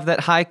better have that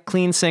high,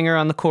 clean singer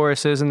on the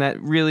choruses and that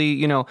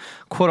really,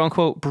 quote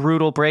unquote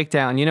brutal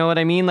breakdown. You know what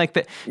I mean? Like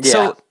that. Yeah.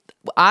 So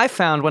I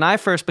found when I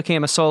first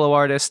became a solo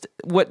artist,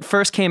 what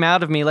first came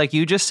out of me, like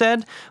you just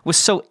said, was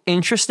so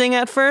interesting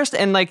at first.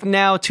 And like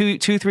now 3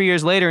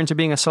 years later into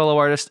being a solo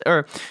artist,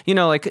 or,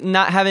 like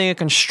not having a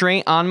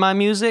constraint on my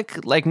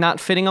music, like not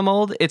fitting a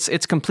mold,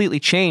 it's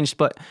completely changed.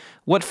 But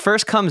what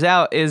first comes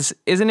out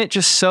isn't it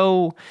just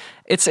so,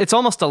 it's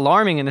almost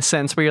alarming in a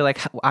sense where you're like,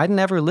 I'd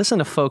never listen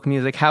to folk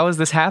music. How is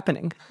this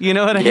happening? You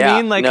know what I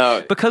mean? Like,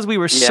 no. Because we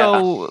were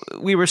so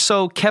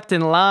kept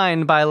in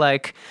line by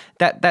like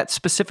that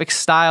specific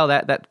style,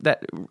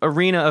 that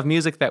arena of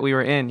music that we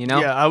were in,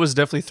 Yeah, I was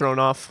definitely thrown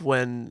off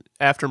when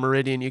after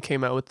Meridian you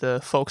came out with the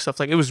folk stuff.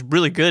 Like, it was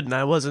really good, and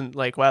I wasn't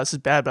like, wow, this is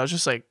bad, but I was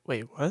just like,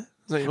 wait, what?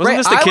 Like, wasn't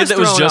this the kid that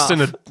was just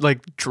in a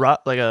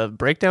like a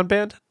breakdown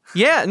band?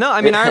 Yeah, no,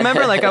 I mean, I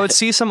remember like I would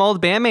see some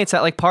old bandmates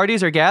at like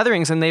parties or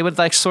gatherings, and they would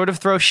like sort of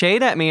throw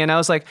shade at me, and I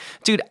was like,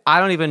 dude, I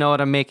don't even know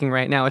what I'm making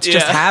right now. It's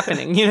just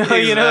happening,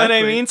 Exactly. You know what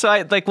I mean? So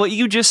I like what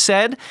you just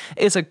said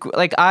is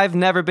like I've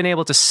never been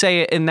able to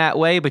say it in that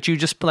way, but you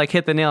just like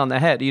hit the nail on the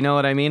head. You know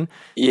what I mean?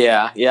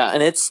 Yeah,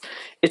 and it's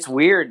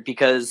weird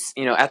because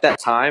at that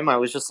time I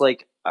was just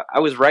like, I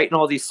was writing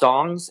all these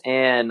songs,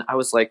 and I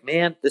was like,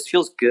 man, this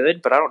feels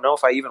good, but I don't know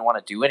if I even want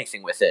to do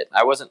anything with it.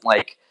 I wasn't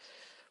like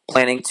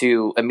planning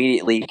to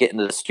immediately get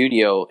into the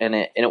studio, and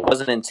it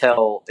wasn't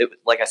until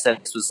like I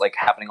said, this was like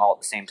happening all at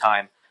the same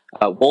time.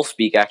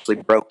 Wolfspeak actually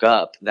broke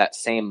up that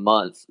same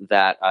month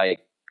that I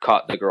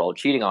caught the girl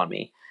cheating on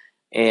me,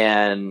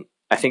 and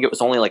I think it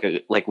was only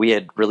like we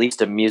had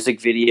released a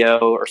music video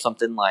or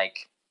something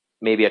like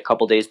maybe a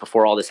couple days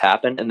before all this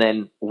happened, and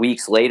then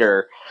weeks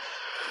later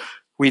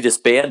we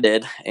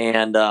disbanded,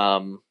 and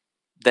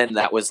then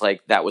that was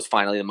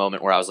finally the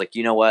moment where I was like,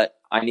 you know what,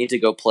 I need to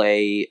go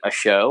play a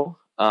show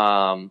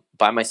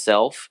by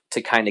myself to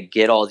kind of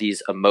get all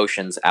these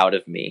emotions out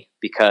of me,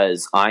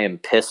 because I am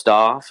pissed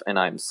off and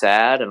I'm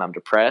sad and I'm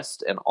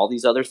depressed and all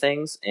these other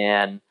things.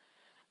 And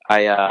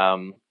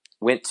I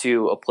went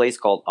to a place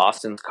called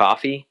Austin's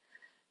Coffee,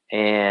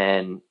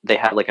 and they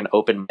had like an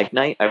open mic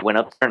night. I went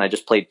up there and I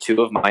just played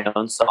 2 of my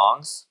own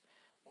songs,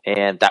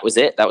 and that was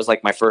it. That was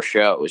like my first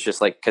show. It was just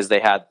like, because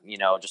they had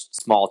just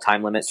small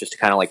time limits just to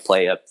kind of like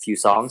play a few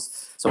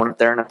songs. So I went up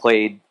there and I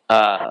played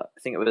I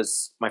think it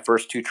was my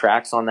first 2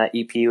 tracks on that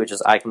EP, which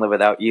is I Can Live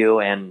Without You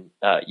and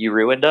You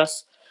Ruined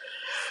Us.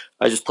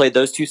 I just played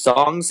those 2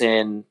 songs,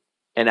 and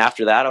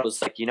after that I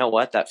was like, you know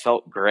what, that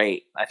felt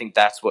great. I think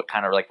that's what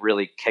kind of like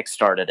really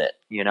kickstarted it,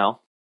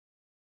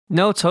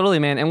 No, totally,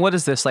 man. And what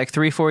is this, like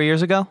 3-4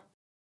 years ago?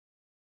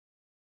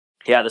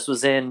 Yeah, this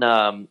was in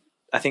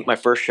I think my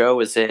first show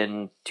was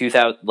in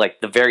 2000,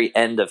 like the very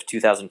end of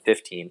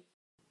 2015.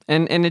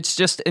 And it's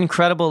just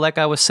incredible, like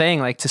I was saying,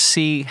 like to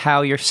see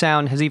how your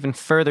sound has even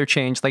further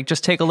changed. Like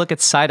just take a look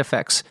at Side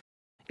Effects.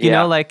 You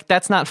know, like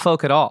that's not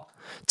folk at all.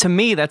 To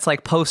me, that's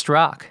like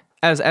post-rock,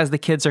 as the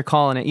kids are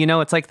calling it.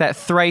 It's like that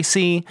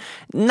thricey,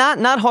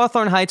 not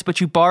Hawthorne Heights,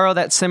 but you borrow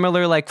that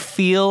similar like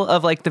feel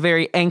of like the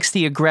very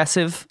angsty,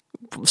 aggressive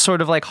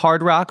sort of like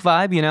hard rock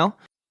vibe,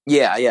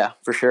 Yeah,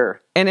 for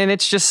sure. And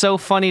it's just so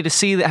funny to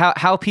see that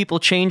how people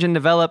change and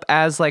develop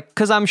as like,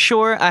 because I'm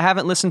sure, I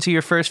haven't listened to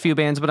your first few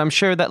bands, but I'm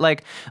sure that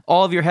like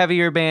all of your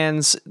heavier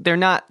bands, they're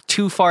not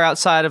too far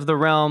outside of the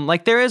realm.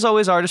 Like there is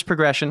always artist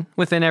progression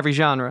within every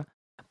genre,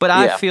 but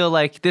I feel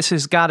like this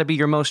has got to be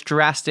your most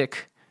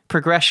drastic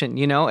progression,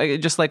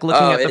 just like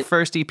looking at the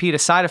first EP to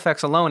Side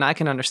Effects alone, I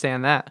can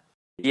understand that.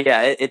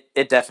 Yeah,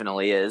 it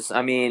definitely is.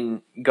 I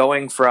mean,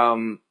 going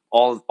from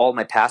all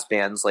my past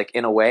bands, like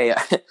in a way,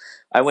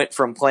 I went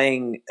from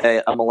playing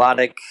a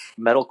melodic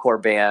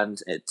metalcore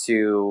band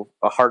to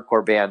a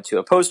hardcore band to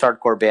a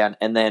post-hardcore band,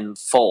 and then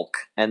folk,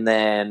 and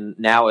then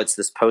now it's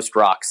this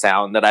post-rock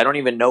sound that I don't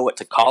even know what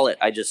to call it.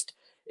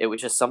 It was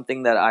just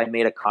something that I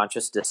made a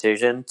conscious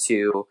decision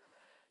to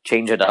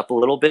change it up a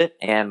little bit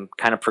and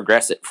kind of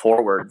progress it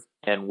forward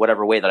in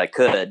whatever way that I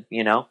could,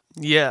 you know?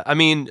 Yeah, I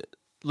mean,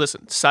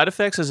 listen, Side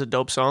Effects is a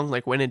dope song.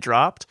 Like when it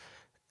dropped,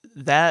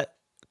 that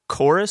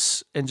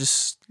chorus and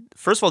just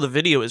first of all, the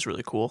video is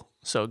really cool.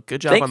 So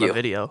good job Thank on you. the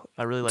video.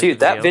 I really like Dude,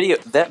 the video.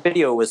 that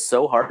video was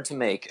so hard to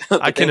make.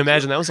 I can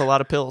imagine that was a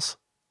lot of pills.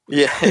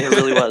 Yeah, it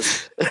really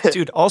was.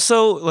 Dude,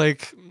 also,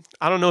 like,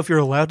 I don't know if you're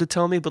allowed to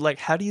tell me, but like,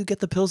 how do you get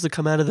the pills to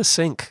come out of the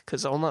sink?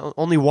 Because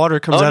only water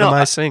comes out of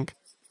my sink.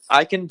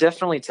 I can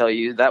definitely tell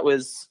you that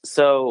was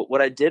so.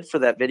 What I did for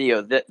that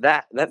video,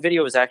 that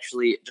video was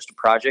actually just a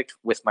project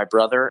with my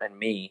brother and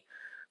me.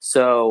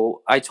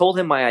 So I told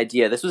him my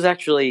idea. This was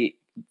actually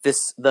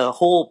the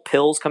whole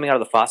pills coming out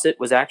of the faucet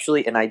was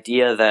actually an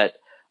idea that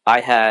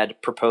I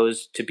had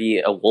proposed to be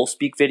a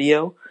Wolfspeak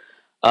video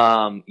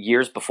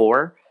years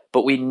before,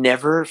 but we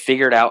never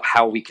figured out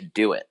how we could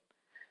do it.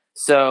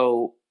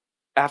 So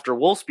after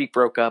Wolfspeak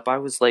broke up, I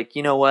was like,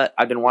 you know what?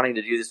 I've been wanting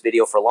to do this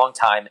video for a long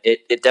time.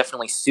 It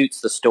definitely suits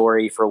the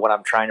story for what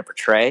I'm trying to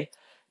portray.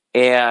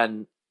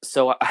 And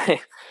so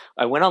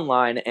I went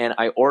online and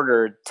I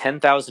ordered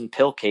 10,000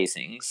 pill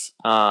casings.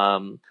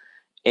 And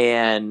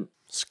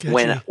Sketchy.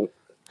 when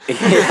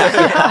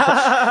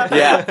yeah,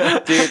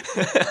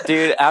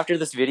 dude, after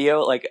this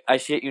video, like, I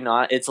shit you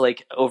not, it's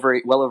like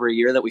well over a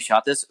year that we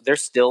shot this.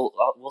 There's still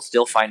we'll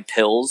still find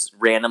pills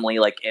randomly,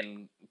 like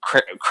in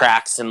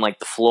cracks in like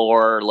the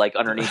floor, like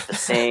underneath the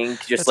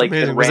sink, just like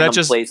in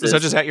random places. Was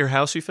that just at your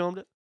house you filmed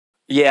it?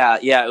 Yeah,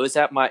 it was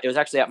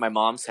actually at my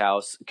mom's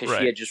house because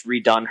she had just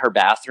redone her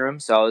bathroom.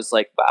 So I was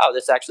like, wow,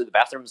 the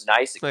bathroom's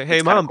nice. Like,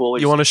 hey mom, cool.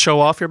 You want to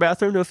show off your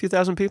bathroom to a few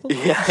thousand people?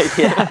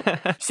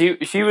 Yeah.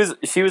 She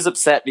was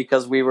upset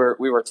because we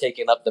were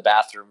taking up the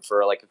bathroom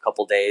for like a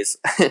couple days.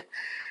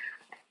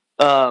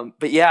 But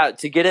yeah,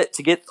 to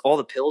get all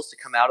the pills to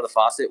come out of the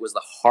faucet was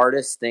the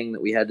hardest thing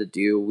that we had to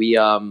do.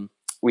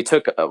 We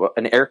took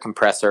an air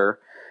compressor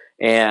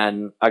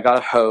and I got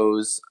a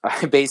hose.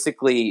 I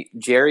basically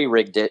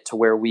jerry-rigged it to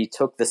where we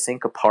took the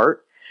sink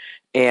apart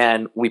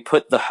and we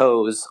put the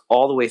hose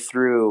all the way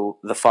through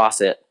the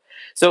faucet.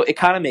 So it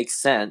kind of makes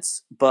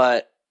sense,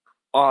 but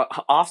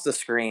off the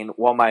screen,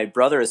 while my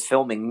brother is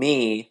filming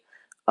me,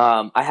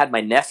 I had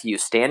my nephew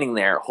standing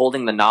there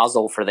holding the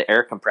nozzle for the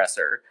air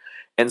compressor.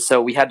 And so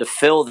we had to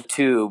fill the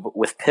tube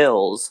with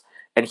pills,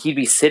 and he'd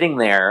be sitting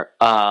there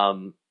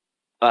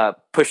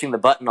pushing the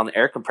button on the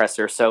air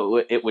compressor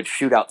so it would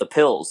shoot out the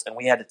pills. And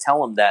we had to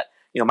tell him that,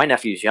 my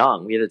nephew's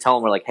young. We had to tell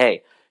him, we're like,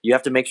 hey, you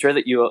have to make sure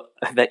that you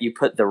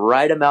put the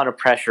right amount of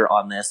pressure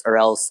on this, or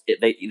else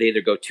they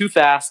either go too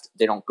fast,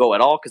 they don't go at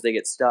all because they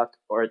get stuck,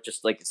 or it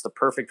just like it's the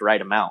perfect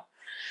right amount.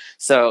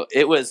 So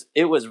it was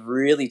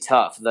really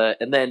tough.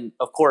 And then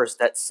of course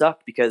that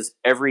sucked because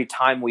every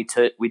time we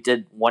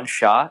did one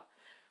shot,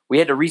 we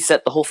had to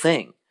reset the whole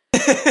thing.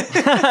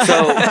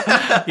 So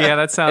yeah,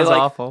 that sounds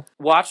awful.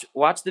 Watch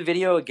the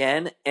video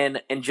again and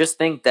just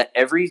think that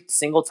every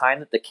single time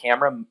that the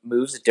camera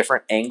moves a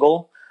different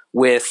angle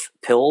with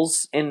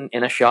pills in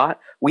a shot,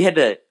 we had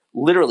to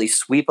literally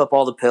sweep up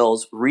all the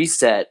pills,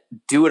 reset,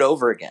 do it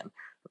over again.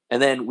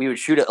 And then we would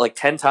shoot it like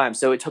 10 times.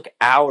 So it took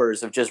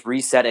hours of just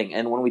resetting.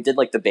 And when we did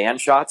like the band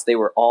shots, they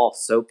were all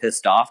so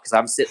pissed off because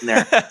I'm sitting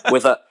there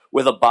with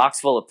a box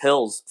full of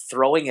pills,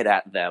 throwing it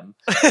at them.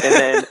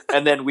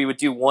 And then we would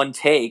do one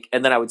take,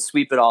 and then I would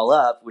sweep it all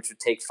up, which would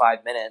take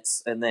 5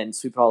 minutes, and then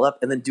sweep it all up,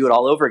 and then do it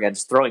all over again,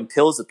 just throwing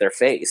pills at their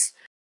face.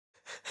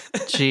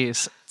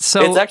 Jeez.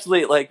 So it's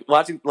actually like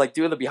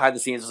doing the behind the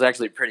scenes was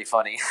actually pretty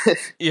funny.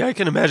 Yeah, I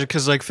can imagine,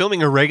 because like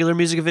filming a regular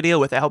music video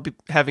without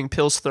having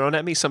pills thrown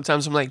at me,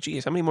 sometimes I'm like,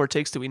 geez, how many more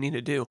takes do we need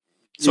to do?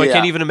 So I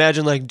can't even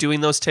imagine like doing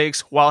those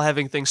takes while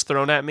having things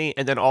thrown at me,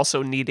 and then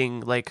also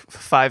needing like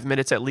 5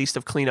 minutes at least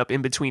of cleanup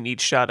in between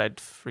each shot. I'd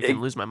freaking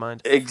lose my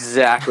mind.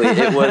 Exactly.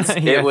 It was.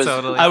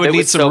 Totally. I would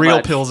need some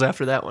real pills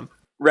after that one.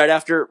 Right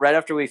after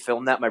we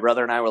filmed that, my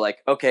brother and I were like,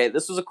 okay,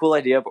 this was a cool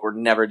idea, but we're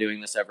never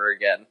doing this ever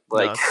again.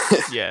 Like,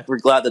 yeah, we're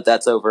glad that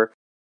that's over.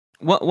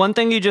 One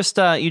thing you just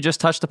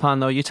touched upon,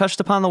 though, you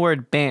touched upon the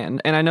word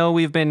band, and I know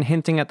we've been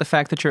hinting at the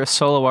fact that you're a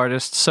solo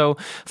artist. So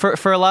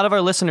for a lot of our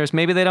listeners,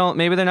 maybe they're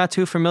not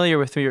too familiar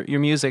with your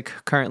music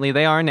currently.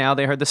 They are now.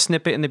 They heard the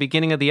snippet in the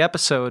beginning of the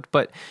episode,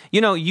 but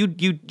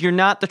you're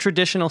not the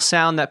traditional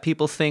sound that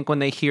people think when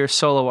they hear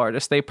solo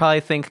artist. They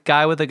probably think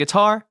guy with a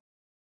guitar.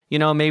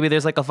 Maybe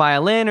there's like a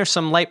violin or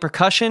some light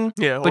percussion.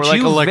 Yeah, or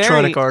like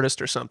electronic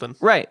artist or something.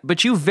 Right,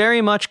 but you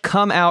very much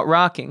come out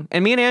rocking.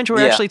 And me and Andrew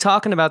were actually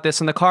talking about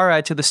this in the car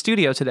ride to the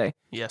studio today.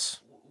 Yes.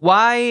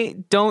 Why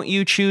don't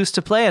you choose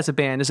to play as a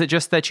band? Is it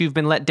just that you've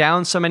been let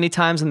down so many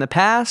times in the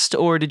past?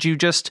 Or did you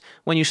just,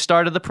 when you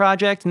started the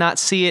project, not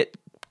see it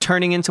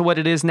turning into what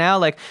it is now?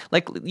 Like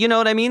you know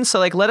what I mean? So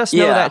like, let us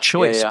know that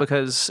choice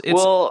because it's...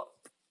 Well,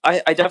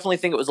 I definitely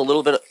think it was a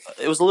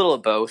little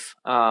of both.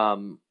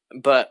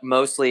 But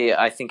mostly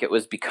I think it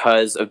was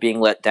because of being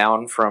let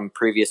down from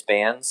previous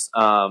bands.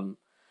 In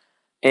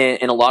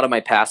a lot of my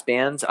past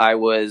bands, I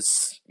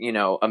was,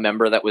 a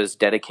member that was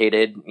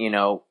dedicated,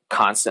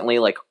 constantly,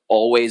 like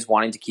always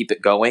wanting to keep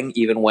it going,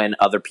 even when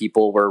other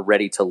people were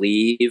ready to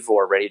leave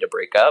or ready to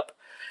break up.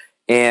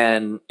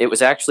 And it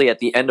was actually at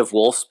the end of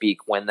Wolfspeak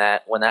when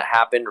that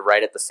happened,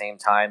 right at the same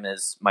time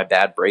as my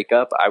bad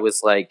breakup. I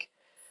was like,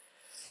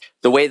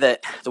 the way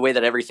that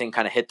everything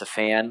kind of hit the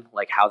fan,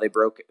 like how they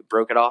broke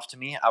it off to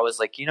me, I was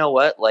like, you know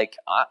what, like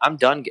I'm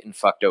done getting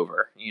fucked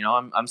over.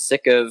 I'm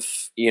sick of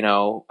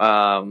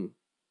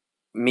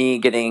me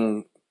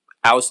getting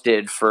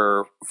ousted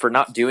for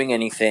not doing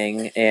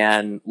anything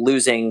and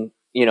losing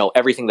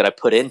everything that I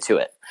put into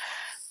it.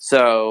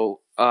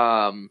 So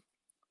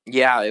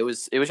yeah, it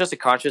was just a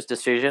conscious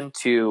decision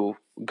to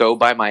go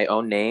by my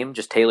own name,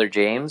 just Taylor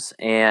James.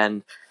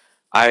 And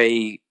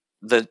I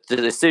the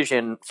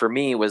decision for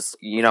me was,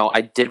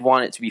 I did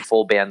want it to be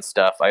full band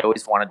stuff. I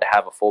always wanted to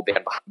have a full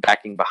band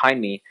backing behind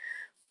me,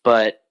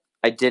 but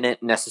I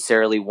didn't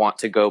necessarily want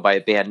to go by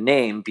a band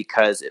name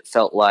because it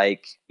felt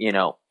like,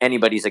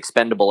 anybody's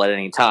expendable at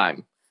any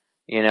time,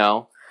 you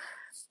know?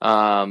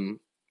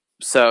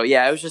 So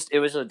yeah, it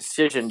was a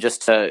decision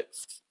just to,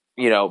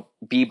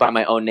 be by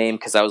my own name.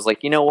 Cause I was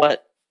like, you know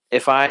what,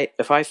 if I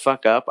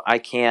fuck up, I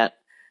can't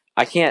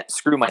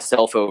screw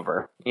myself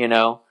over,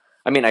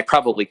 I mean, I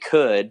probably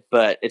could,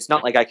 but it's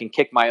not like I can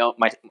kick my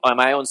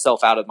own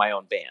self out of my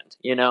own band.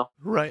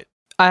 Right.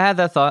 I had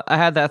that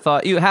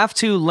thought. You have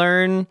to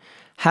learn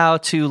how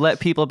to let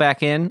people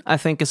back in, I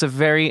think, is a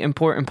very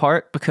important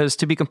part, because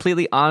to be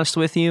completely honest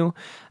with you,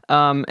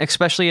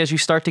 especially as you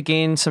start to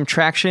gain some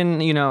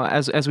traction,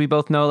 as we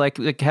both know,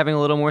 like having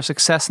a little more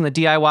success in the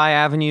DIY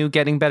avenue,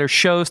 getting better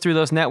shows through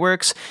those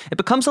networks, it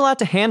becomes a lot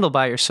to handle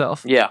by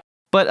yourself. Yeah.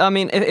 But I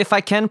mean, if I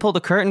can pull the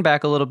curtain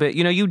back a little bit,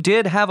 you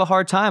did have a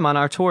hard time on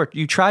our tour.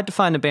 You tried to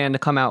find a band to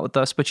come out with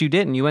us, but you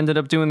didn't. You ended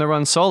up doing the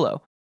run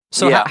solo.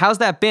 So yeah. How's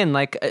that been?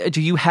 Like,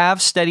 do you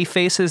have steady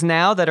faces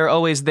now that are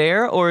always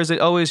there, or has it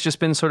always just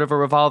been sort of a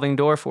revolving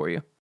door for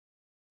you?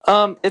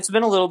 It's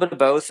been a little bit of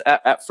both.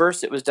 At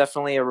first, it was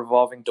definitely a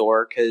revolving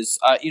door because,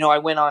 I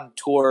went on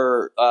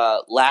tour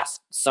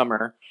last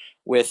summer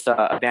with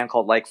a band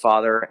called Like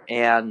Father,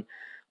 and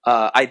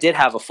I did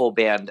have a full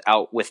band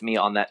out with me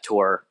on that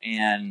tour,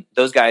 and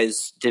those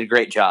guys did a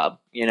great job,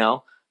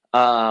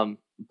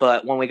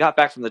 but when we got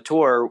back from the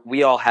tour,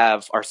 we all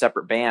have our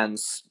separate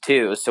bands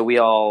too. So we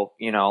all,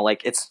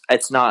 like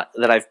it's not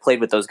that I've played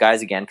with those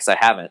guys again, because I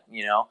haven't,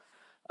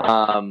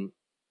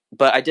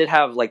 but I did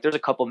have, like, there's a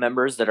couple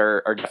members that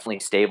are definitely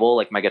stable.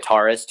 Like my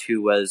guitarist,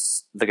 who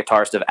was the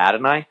guitarist of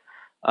Adonai,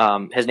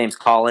 his name's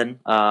Colin.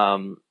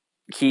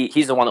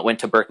 He's the one that went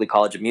to Berklee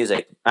College of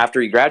Music.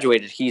 After he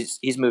graduated, he's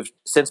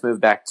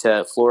moved back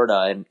to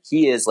Florida, and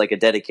he is like a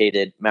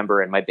dedicated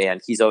member in my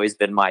band. He's always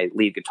been my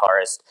lead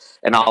guitarist,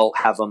 and I'll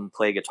have him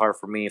play guitar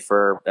for me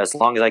for as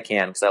long as I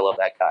can, because I love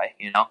that guy.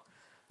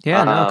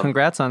 Yeah, no,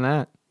 congrats on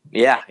that.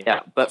 Yeah.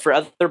 But for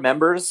other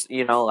members,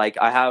 like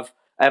I have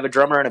a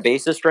drummer and a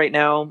bassist right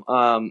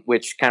now,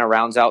 which kind of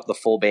rounds out the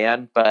full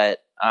band.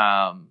 But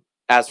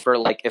as for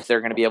like if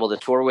they're going to be able to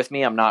tour with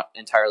me, I'm not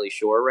entirely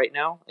sure right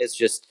now. It's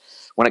just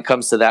when it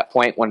comes to that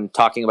point, when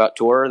talking about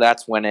tour,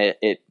 that's when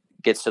it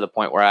gets to the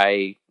point where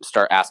I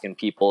start asking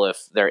people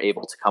if they're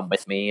able to come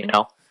with me,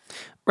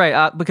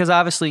 Right, because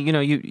obviously,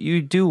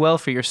 you do well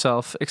for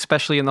yourself,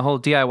 especially in the whole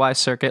DIY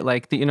circuit.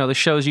 Like, the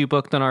shows you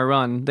booked on our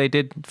run, they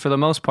did, for the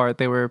most part,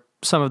 they were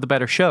some of the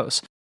better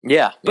shows.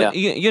 Yeah, but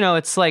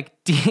it's like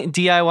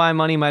DIY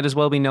money might as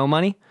well be no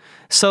money.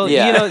 So,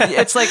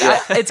 it's like,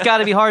 it's got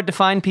to be hard to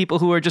find people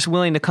who are just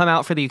willing to come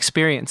out for the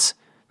experience,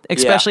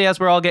 especially as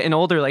we're all getting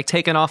older, like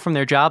taking off from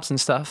their jobs and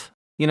stuff.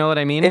 You know what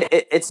I mean?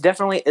 It's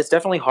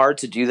definitely hard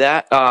to do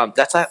that.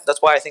 That's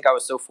why I think I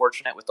was so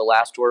fortunate with the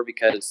last tour,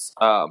 because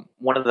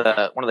one of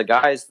the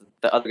guys,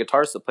 the other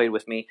guitarist that played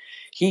with me,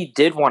 he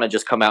did want to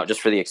just come out just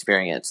for the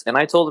experience. And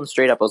I told him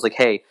straight up, I was like,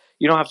 hey,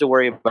 you don't have to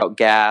worry about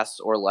gas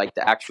or like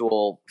the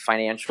actual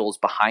financials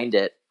behind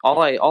it.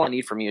 All I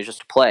need from you is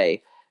just to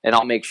play, and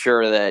I'll make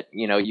sure that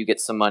you get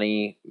some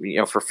money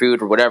for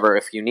food or whatever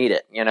if you need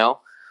it.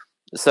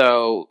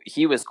 So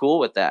he was cool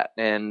with that.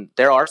 And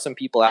there are some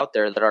people out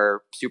there that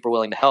are super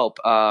willing to help.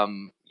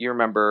 You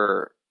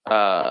remember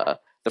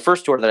the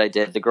first tour that I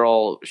did, the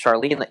girl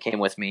Charlene that came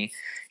with me,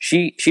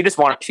 she just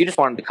wanted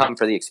to come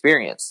for the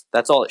experience.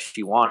 That's all that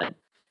she wanted.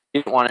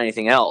 She didn't want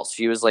anything else.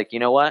 She was like, you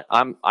know what?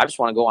 I just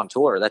want to go on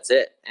tour. That's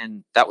it.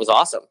 And that was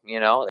awesome.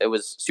 It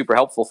was super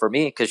helpful for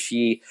me, because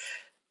she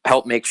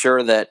helped make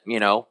sure that,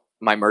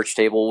 my merch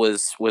table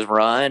was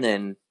run,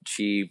 and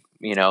she,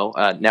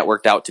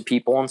 networked out to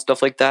people and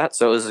stuff like that.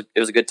 So it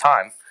was a good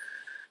time.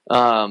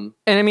 And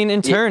I mean,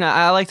 in turn,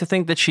 I like to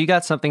think that she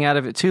got something out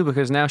of it too,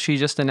 because now she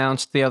just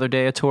announced the other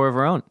day a tour of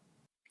her own.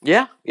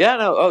 Yeah.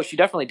 No. Oh, she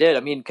definitely did. I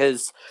mean,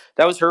 because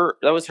that was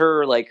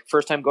her like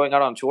first time going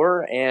out on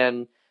tour,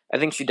 and I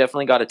think she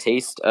definitely got a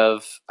taste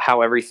of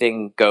how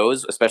everything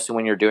goes, especially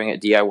when you're doing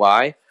it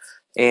DIY.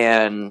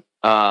 And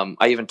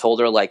I even told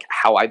her like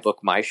how I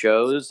book my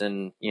shows,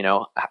 and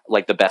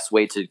like the best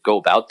way to go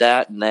about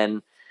that. And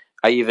then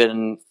I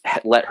even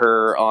let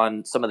her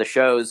on some of the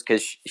shows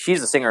because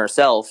she's a singer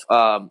herself.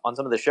 On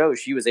some of the shows,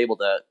 she was able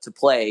to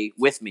play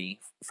with me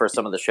for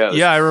some of the shows.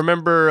 Yeah, I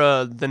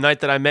remember the night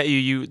that I met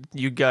you.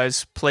 You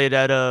guys played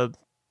at a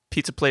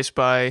pizza place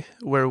by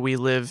where we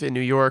live in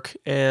New York,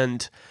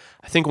 and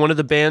I think one of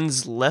the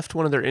bands left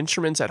one of their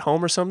instruments at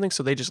home or something,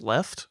 so they just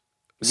left.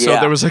 So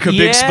there was like a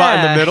big spot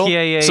in the middle.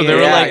 So they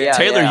were like,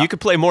 Taylor, you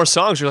could play more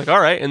songs. You're like,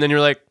 all right. And then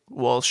you're like,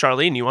 well,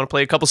 Charlene, you want to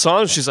play a couple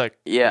songs? She's like,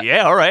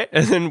 yeah, all right.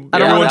 And then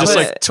everyone just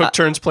like took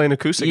turns playing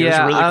acoustic. It was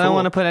really cool. I don't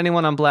want to put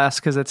anyone on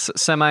blast because it's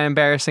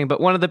semi-embarrassing, but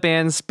one of the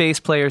band's bass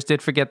players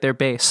did forget their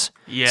bass.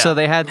 Yeah. So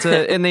they had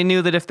to, and they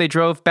knew that if they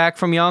drove back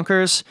from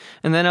Yonkers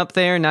and then up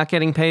there, not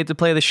getting paid to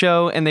play the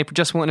show, and they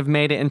just wouldn't have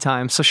made it in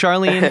time. So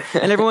Charlene,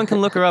 and everyone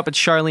can look her up. It's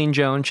Charlene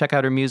Joan. Check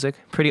out her music.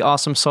 Pretty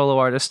awesome solo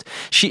artist.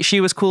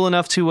 She was cool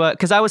enough to,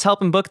 because I was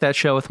helping book that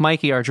show with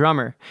Mikey, our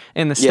drummer,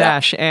 in the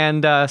stash,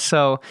 and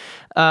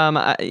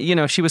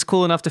she was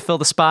cool enough to fill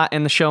the spot,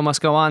 and the show must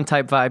go on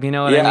type vibe. You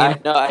know what I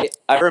mean?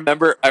 I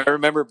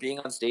remember being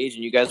on stage,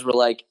 and you guys were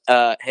like,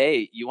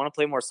 "Hey, you want to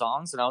play more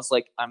songs?" And I was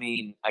like, "I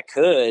mean, I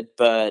could,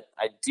 but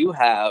I do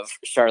have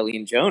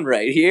Charlene Joan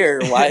right here.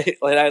 Why?"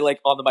 And I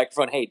like on the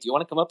microphone, "Hey, do you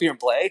want to come up here and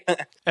play?"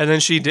 And then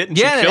she did. And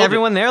and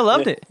everyone there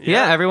loved it.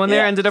 Yeah, everyone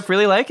there ended up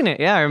really liking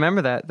it. Yeah, I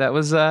remember that. That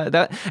was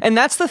that, and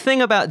that's the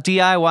thing about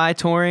DIY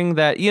touring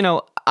that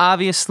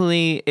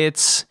obviously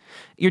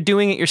you're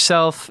doing it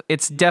yourself.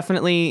 It's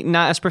definitely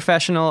not as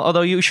professional,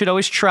 although you should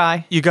always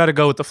try. You got to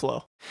go with the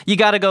flow. You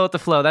got to go with the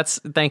flow.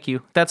 Thank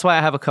you. That's why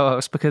I have a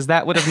co-host, because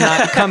that would have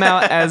not come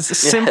out as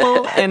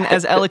simple and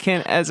as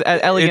elegant as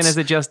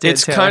it just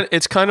did.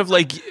 It's kind of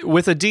like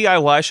with a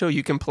DIY show,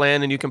 you can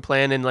plan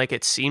and like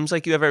it seems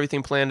like you have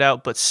everything planned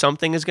out, but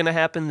something is going to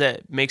happen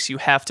that makes you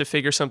have to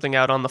figure something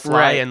out on the fly,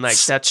 right. And like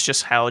that's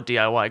just how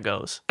DIY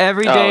goes.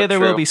 Every day there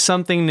will be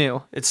something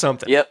new. It's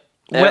something. Yep.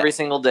 Every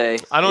single day.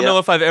 I don't know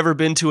if I've ever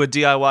been to a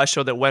DIY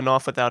show that went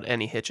off without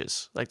any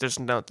hitches. Like there's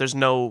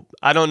no.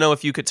 I don't know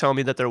if you could tell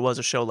me that there was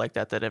a show like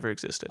that ever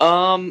existed.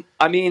 I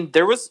mean,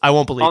 there was. I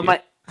won't believe you.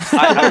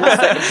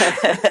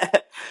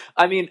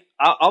 I mean,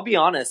 I'll be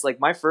honest. Like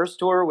my first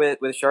tour with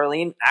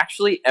Charlene,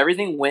 actually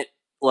everything went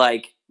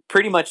like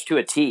pretty much to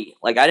a T.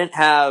 Like I didn't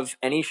have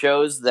any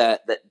shows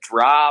that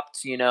dropped,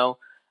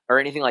 or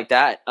anything like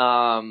that.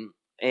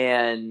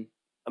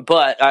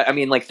 But I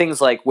mean, like things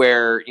like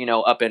where,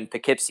 up in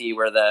Poughkeepsie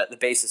where the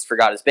bassist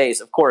forgot his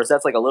bass, of course,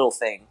 that's like a little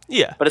thing.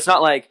 Yeah. But it's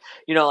not like,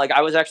 like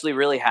I was actually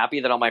really happy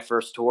that on my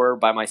first tour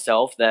by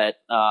myself that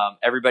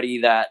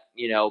everybody that,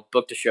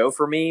 booked a show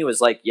for me was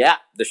like, yeah,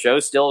 the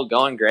show's still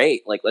going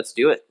great. Like, let's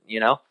do it,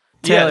 Taylor.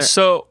 Yeah,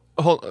 so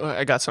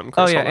I got something,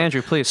 Chris. Oh, yeah,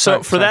 Andrew, please.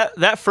 So for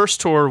that first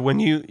tour,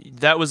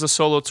 that was a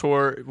solo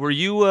tour, were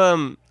you...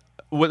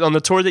 on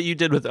the tour that you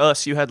did with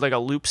us, you had like a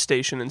loop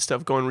station and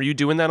stuff going. Were you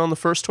doing that on the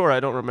first tour? I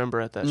don't remember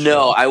at that show.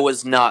 No, I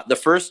was not. The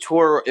first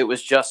tour, it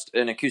was just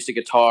an acoustic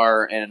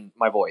guitar and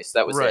my voice.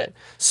 That was it.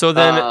 So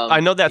then I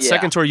know that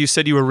second tour, you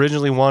said you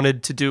originally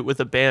wanted to do it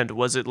with a band.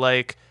 Was it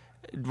like,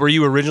 were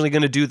you originally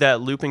going to do that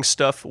looping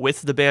stuff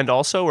with the band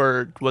also?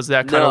 Or was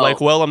that kind of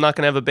like, well, I'm not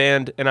going to have a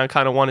band and I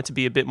kind of want it to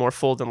be a bit more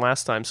full than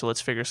last time, so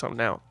let's figure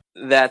something out?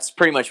 That's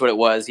pretty much what it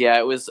was. Yeah,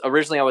 it was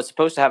originally I was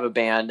supposed to have a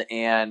band,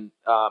 and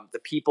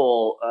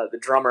the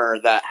drummer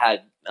that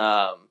had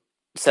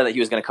said that he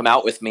was going to come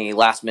out with me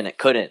last minute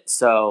couldn't.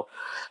 So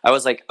I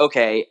was like,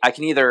 okay, I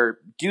can either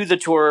do the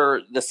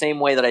tour the same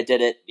way that I did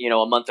it,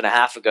 a month and a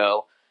half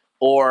ago,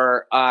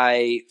 or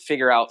I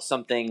figure out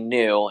something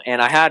new.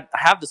 And I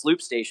have this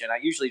loop station. I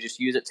usually just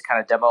use it to kind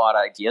of demo out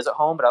ideas at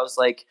home, but I was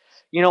like,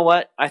 you know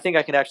what? I think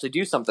I could actually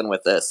do something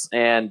with this.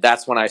 And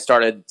that's when I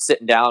started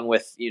sitting down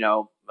with,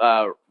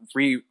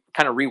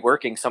 kind of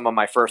reworking some of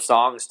my first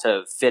songs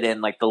to fit in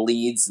like the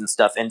leads and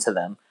stuff into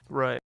them.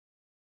 Right.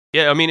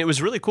 Yeah, I mean, it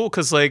was really cool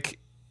because like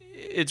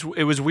it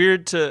was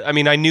weird to. I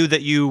mean, I knew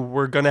that you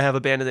were gonna have a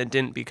band and then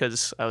didn't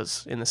because I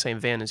was in the same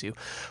van as you,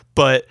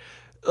 but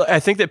I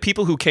think that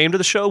people who came to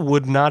the show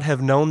would not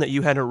have known that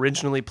you had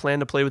originally planned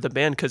to play with a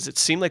band because it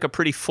seemed like a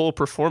pretty full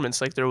performance.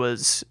 Like there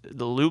was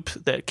the loop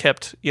that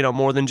kept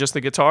more than just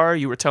the guitar.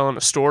 You were telling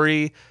a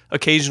story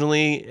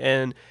occasionally,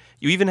 and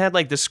you even had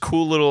like this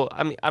cool little,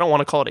 I mean, I don't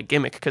want to call it a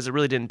gimmick because it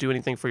really didn't do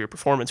anything for your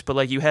performance, but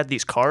like you had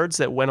these cards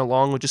that went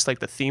along with just like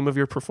the theme of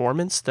your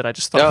performance that I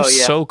just thought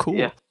was so cool.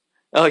 Yeah.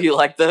 Oh, you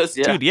like those?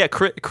 Yeah. Dude, yeah,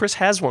 Chris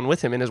has one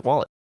with him in his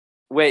wallet.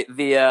 Wait,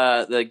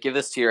 the give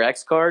this to your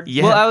ex card?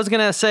 Yeah. Well, I was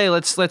gonna say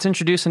let's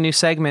introduce a new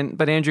segment,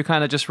 but Andrew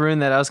kind of just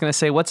ruined that. I was gonna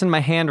say, what's in my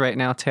hand right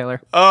now, Taylor?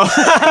 Oh,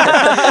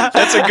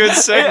 that's a good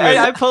segment.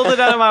 I pulled it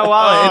out of my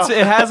wallet.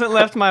 It hasn't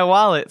left my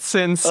wallet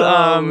since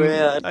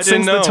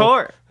the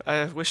tour.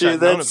 I wish Dude,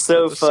 I'd known that's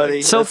so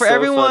funny. So that's for so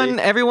everyone,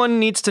 funny. everyone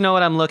needs to know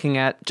what I'm looking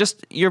at.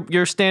 Just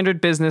your standard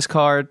business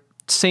card,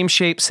 same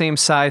shape, same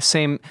size,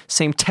 same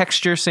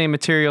texture, same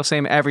material,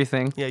 same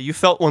everything. Yeah, you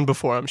felt one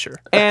before, I'm sure.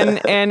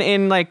 And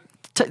in like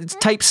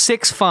type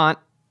 6 font,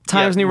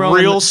 Times New Roman.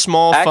 Real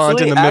small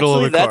font in the middle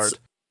of the card.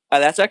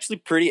 That's actually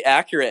pretty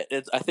accurate.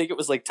 I think it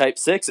was like type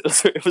 6.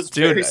 It was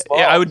Dude, very small.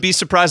 yeah, I would be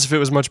surprised if it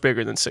was much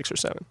bigger than 6 or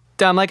 7.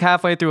 I'm like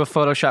halfway through a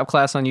Photoshop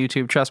class on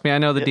YouTube. Trust me, I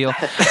know the deal.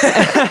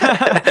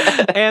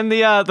 And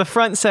the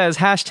front says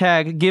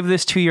hashtag give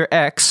this to your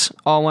ex,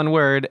 all one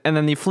word, and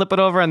then you flip it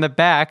over on the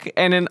back,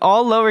 and in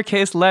all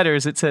lowercase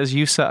letters it says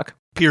you suck.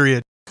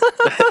 Period.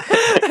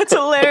 That's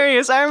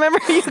hilarious. I remember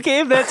you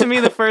gave that to me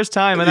the first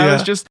time, and I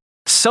was just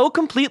so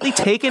completely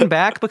taken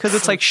back because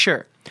it's like,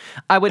 sure,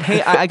 I would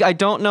hate. I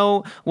don't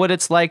know what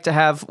it's like to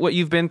have what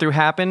you've been through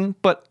happen,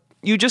 but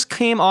you just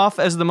came off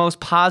as the most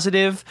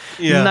positive,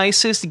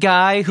 nicest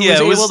guy who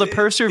was able to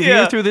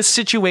persevere through this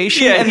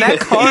situation. Yeah, and that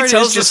card he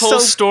tells is this just whole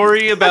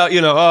story about,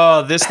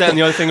 oh, this, that, and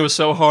the other thing was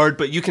so hard,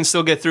 but you can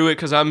still get through it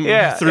because I'm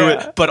through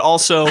it. But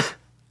also,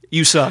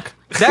 you suck.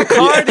 That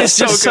card is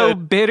just so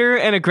bitter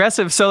and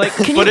aggressive. So like,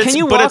 can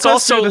you walk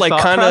us through the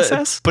thought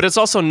process? But it's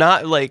also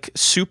not like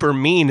super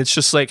mean. It's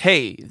just like,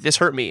 hey, this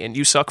hurt me and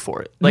you suck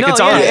for it. Like, no,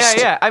 it's honest.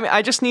 Yeah. I mean,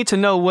 I just need to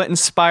know what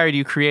inspired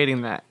you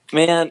creating that.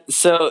 Man,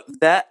 so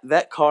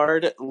that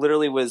card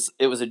literally was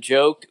a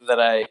joke that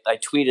I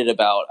tweeted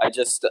about. I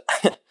just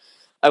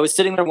I was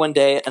sitting there one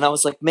day and I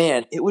was like,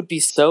 man, it would be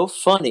so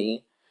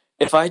funny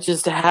if I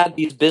just had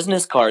these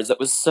business cards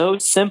that was so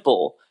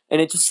simple. And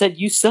it just said,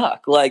 you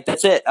suck. Like,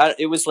 that's it.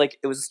 It was a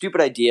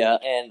stupid idea.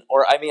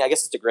 I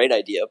guess it's a great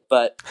idea.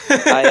 But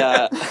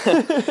I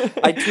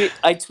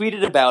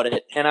tweeted about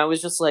it. And I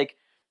was just like,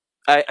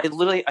 I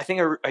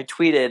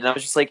tweeted and I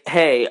was just like,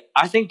 hey,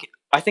 I think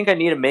I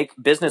need to make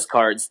business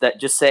cards that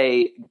just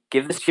say,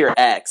 give this to your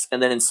ex.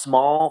 And then in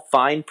small,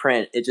 fine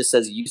print, it just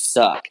says, you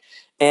suck.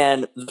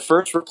 And the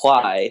first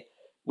reply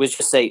was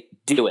just say,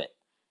 do it.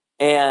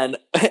 And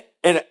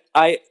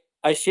I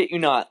shit you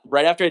not,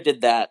 right after I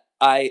did that,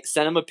 I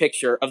sent him a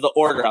picture of the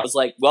order. I was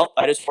like, well,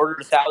 I just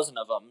ordered 1,000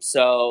 of them,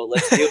 so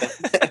let's do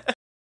it.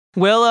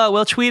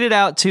 We'll tweet it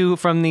out too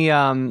from the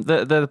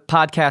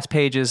podcast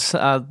pages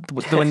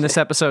when this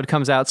episode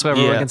comes out, so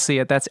everyone can see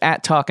it. That's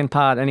at Talkin'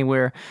 Pod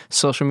anywhere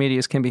social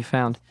medias can be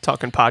found.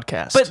 Talkin'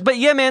 Podcast. But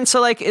yeah, man.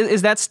 So like,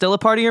 is that still a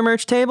part of your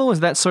merch table?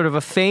 Is that sort of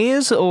a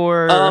phase,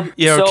 or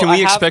so can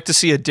we expect to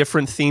see a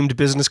different themed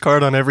business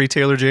card on every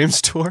Taylor James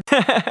tour?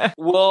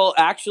 Well,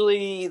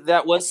 actually,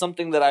 that was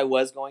something that I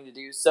was going to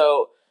do.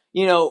 So.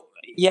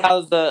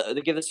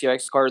 The Give This to Your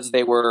Ex cards,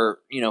 they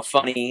were,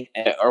 funny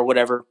or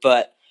whatever,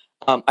 but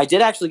I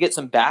did actually get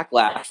some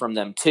backlash from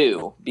them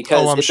too,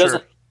 because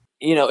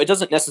it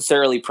doesn't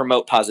necessarily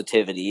promote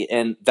positivity,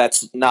 and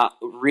that's not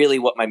really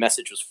what my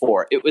message was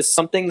for. It was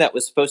something that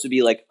was supposed to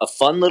be like a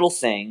fun little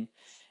thing,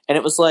 and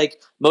it was like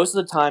most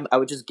of the time I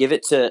would just give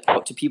it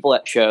out to people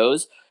at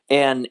shows,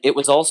 and it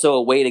was also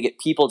a way to get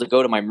people to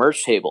go to my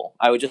merch table.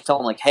 I would just tell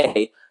them like,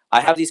 hey, I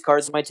have these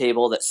cards on my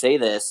table that say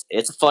this.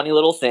 It's a funny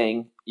little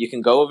thing. You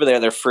can go over there.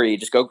 They're free.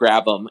 Just go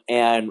grab them.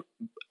 And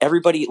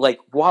everybody, like,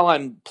 while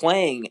I'm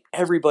playing,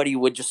 everybody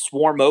would just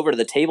swarm over to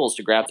the tables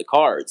to grab the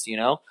cards,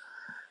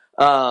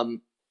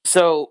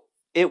 So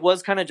it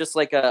was kind of just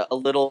like a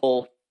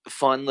little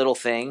fun little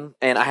thing.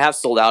 And I have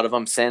sold out of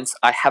them since.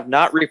 I have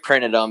not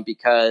reprinted them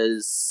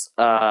because,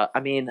 I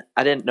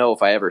didn't know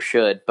if I ever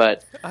should.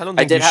 But I don't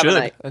think you should.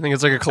 I think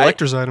it's like a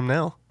collector's item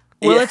now.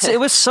 Well, it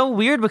was so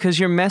weird because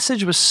your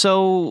message was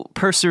so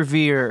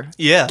persevere,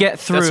 get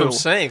through. That's what I'm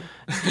saying.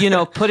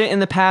 Put it in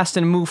the past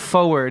and move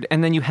forward,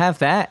 and then you have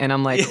that, and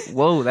I'm like,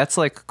 whoa, that's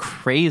like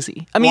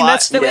crazy. I mean,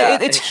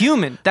 it's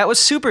human. That was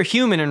super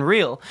human and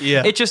real.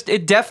 Yeah.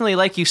 It definitely,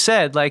 like you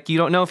said, like you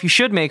don't know if you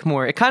should make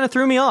more. It kind of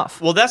threw me off.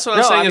 Well, that's what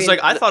I'm saying.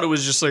 I thought it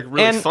was just like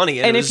really funny,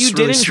 and if you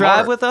didn't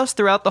drive with us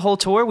throughout the whole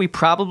tour, we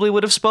probably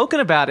would have spoken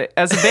about it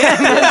as a band.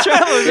 So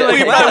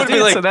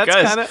that's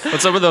kind of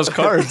what's up with those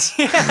cards?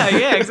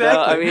 yeah, exactly.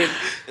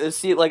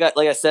 See, like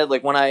I said,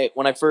 like when I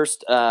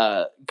first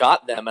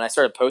got them and I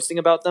started posting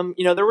about them,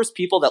 there was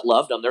people that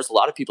loved them. There's a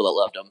lot of people that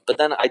loved them, but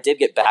then I did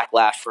get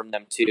backlash from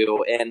them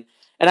too, and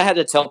I had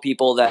to tell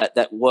people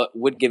that what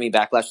would give me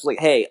backlash was like,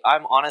 hey,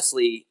 I'm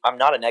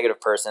not a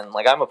negative person.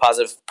 Like, I'm a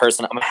positive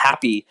person. I'm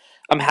happy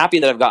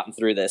that I've gotten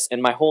through this,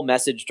 and my whole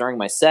message during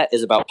my set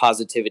is about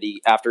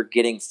positivity after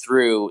getting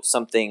through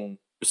something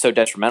so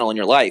detrimental in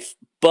your life.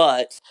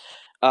 But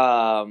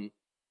I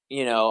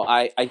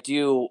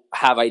do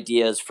have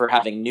ideas for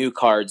having new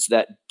cards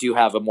that do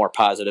have a more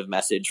positive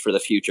message for the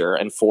future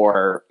and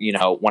for,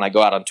 when I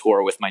go out on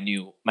tour with my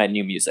new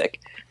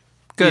music.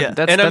 Good. Yeah.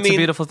 That's a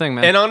beautiful thing,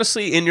 man. And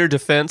honestly, in your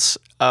defense,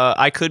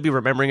 I could be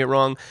remembering it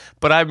wrong,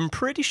 but I'm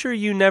pretty sure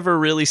you never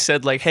really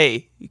said like,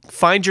 hey,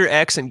 find your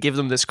ex and give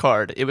them this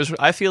card.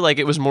 I feel like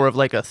it was more of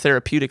like a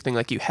therapeutic thing.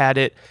 Like you had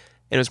it,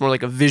 and it was more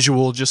like a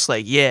visual, just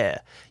like, yeah,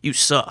 you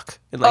suck.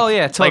 And like, oh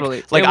yeah,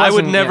 totally. Like I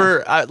would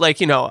never, I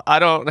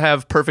don't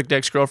have perfect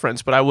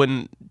ex-girlfriends, but I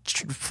wouldn't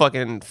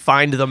fucking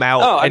find them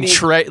out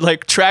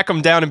track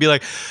them down and be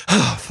like,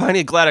 oh,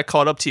 finally glad I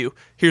caught up to you.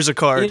 Here's a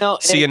card.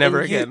 See you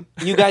never again.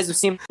 You guys have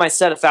seen my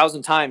set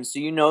 1,000 times, so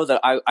you know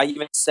that I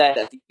even said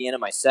at the end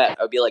of my set,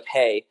 I would be like,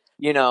 hey,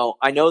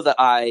 I know that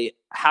I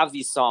have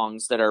these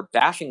songs that are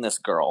bashing this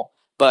girl,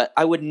 but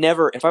I would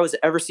never, if I was to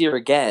ever see her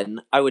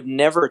again, I would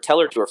never tell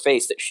her to her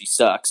face that she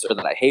sucks or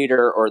that I hate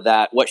her or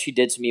that what she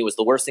did to me was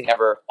the worst thing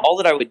ever. All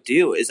that I would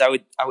do is I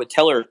would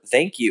tell her,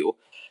 thank you.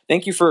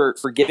 Thank you for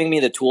giving me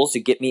the tools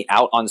to get me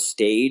out on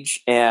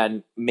stage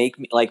and make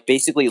me, like,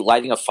 basically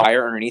lighting a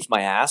fire underneath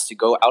my ass to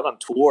go out on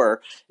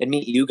tour and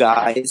meet you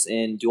guys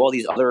and do all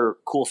these other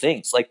cool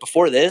things. Like,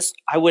 before this,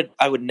 I would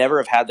never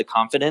have had the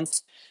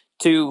confidence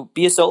to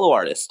be a solo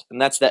artist.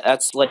 And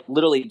that's like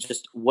literally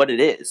just what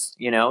it is.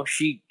 You know,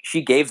 she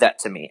gave that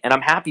to me and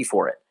I'm happy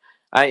for it.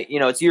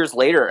 It's years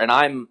later and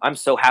I'm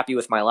so happy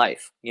with my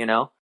life, you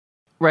know?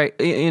 Right.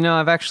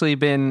 I've actually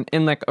been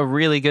in like a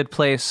really good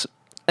place.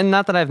 And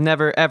not that I've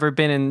never, ever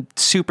been in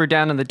super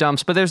down in the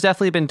dumps, but there's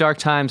definitely been dark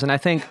times. And I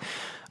think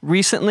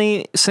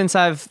recently, since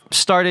I've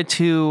started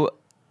to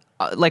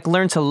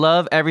learn to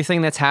love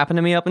everything that's happened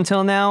to me up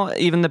until now,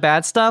 even the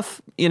bad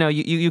stuff,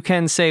 you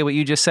can say what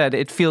you just said.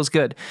 It feels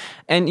good.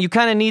 And you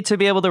kind of need to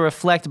be able to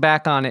reflect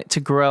back on it to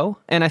grow.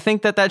 And I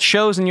think that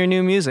shows in your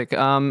new music.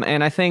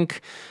 And I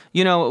think,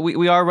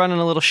 we are running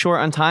a little short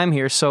on time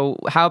here. So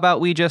how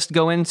about we just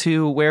go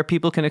into where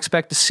people can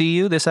expect to see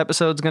you? This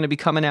episode's going to be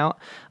coming out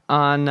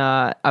on,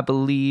 I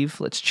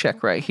believe, let's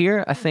check right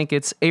here. I think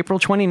it's April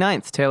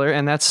 29th, Taylor.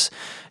 And that's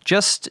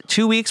just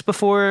 2 weeks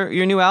before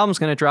your new album's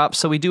going to drop.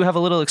 So we do have a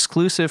little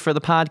exclusive for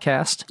the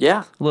podcast.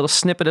 Yeah. A little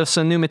snippet of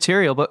some new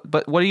material.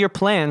 But what are your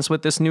plans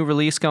with this new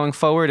release going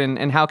forward?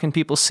 And how can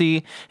people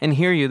see and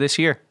hear you this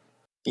year?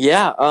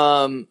 Yeah,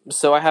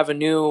 so I have a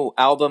new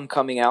album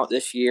coming out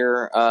this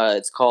year.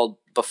 It's called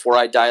Before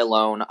I Die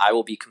Alone, I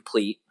Will Be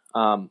Complete.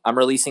 I'm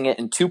releasing it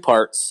in 2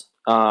 parts.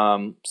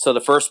 So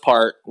the first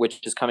part, which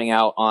is coming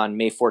out on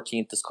May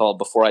 14th, is called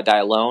Before I Die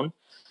Alone,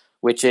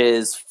 which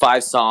is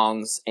 5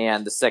 songs,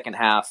 and the second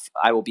half,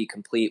 I Will Be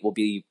Complete, will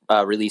be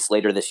released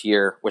later this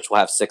year, which will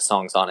have 6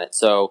 songs on it.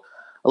 So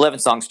 11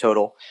 songs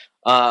total.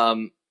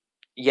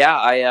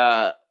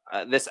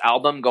 This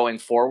album going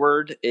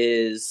forward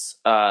is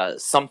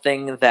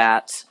something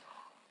that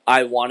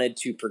I wanted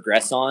to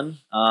progress on.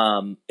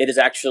 It is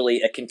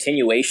actually a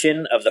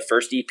continuation of the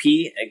first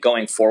EP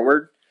going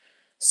forward.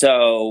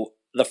 So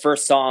the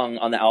first song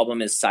on the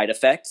album is Side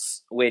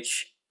Effects,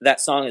 which that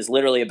song is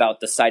literally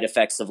about the side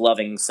effects of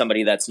loving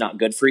somebody that's not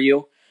good for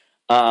you,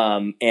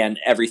 and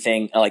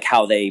everything, like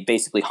how they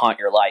basically haunt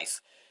your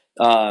life.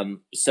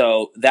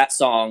 So that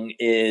song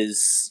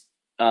is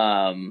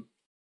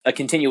a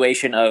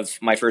continuation of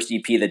my first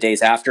EP, The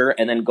Days After.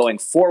 And then going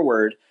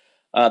forward,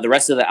 the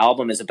rest of the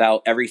album is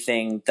about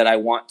everything that I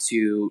want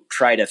to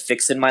try to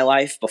fix in my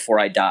life before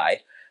I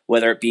die,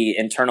 whether it be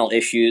internal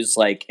issues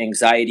like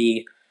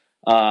anxiety.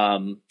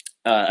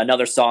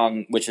 Another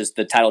song, which is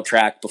the title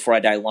track, Before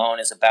I Die Alone,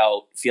 is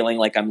about feeling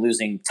like I'm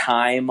losing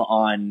time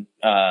on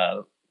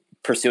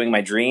pursuing my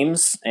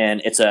dreams.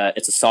 And it's a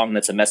song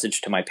that's a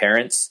message to my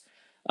parents.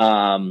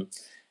 And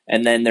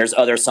then there's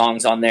other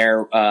songs on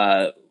there,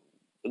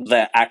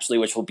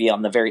 which will be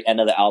on the very end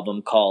of the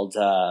album, called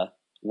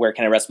Where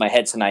Can I Rest My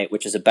Head Tonight,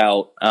 which is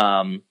about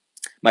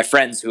my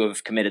friends who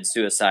have committed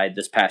suicide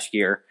this past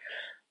year.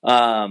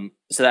 So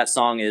that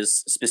song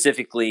is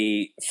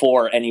specifically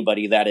for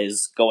anybody that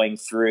is going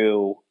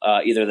through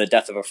either the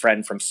death of a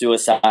friend from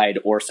suicide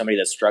or somebody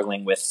that's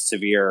struggling with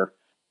severe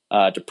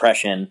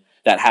depression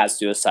that has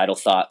suicidal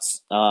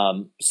thoughts.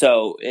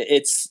 So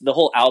it's the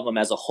whole album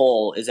as a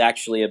whole is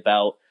actually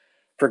about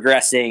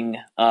progressing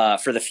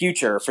for the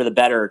future, for the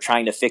better,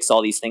 trying to fix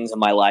all these things in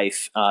my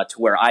life to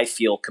where I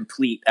feel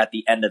complete at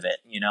the end of it.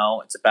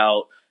 It's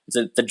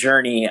the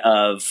journey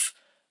of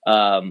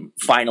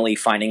finally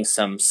finding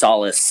some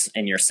solace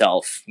in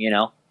yourself,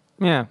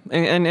 Yeah,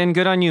 and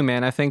good on you,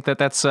 man. I think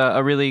that's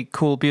a really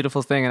cool,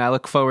 beautiful thing, and I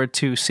look forward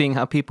to seeing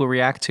how people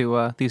react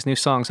to these new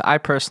songs. I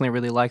personally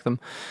really like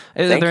them.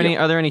 Are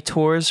there any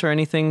tours or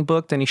anything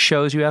booked? Any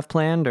shows you have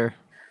planned, or?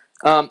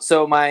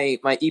 So my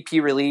EP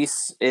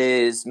release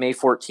is May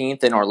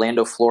 14th in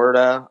Orlando,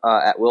 Florida,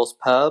 at Will's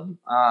Pub.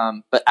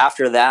 But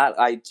after that,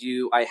 I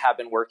have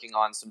been working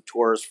on some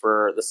tours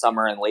for the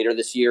summer and later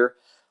this year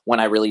when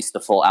I release the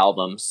full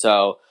album.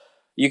 So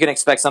you can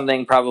expect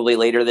something probably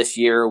later this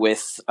year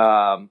with,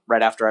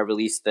 right after I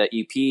release the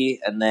EP.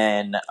 And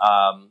then,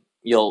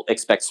 you'll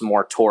expect some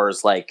more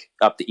tours like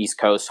up the East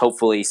Coast,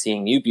 hopefully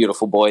seeing you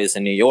beautiful boys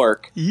in New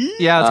York.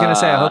 Yeah, I was going to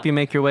say, I hope you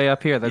make your way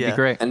up here. That'd be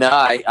great. And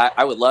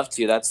I would love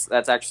to.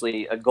 That's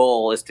actually a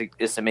goal is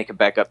to make it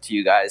back up to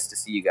you guys, to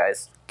see you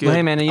guys. Well,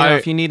 hey man,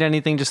 if you need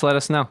anything, just let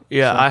us know.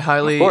 Yeah,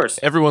 so. Of course.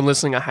 Everyone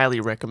listening, I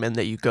highly recommend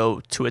that you go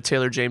to a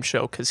Taylor James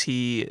show because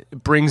he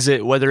brings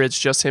it, whether it's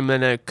just him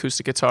and an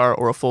acoustic guitar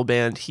or a full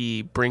band,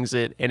 he brings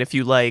it. And if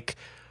you like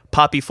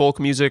poppy folk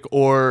music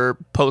or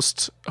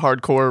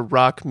post-hardcore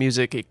rock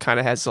music, it kind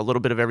of has a little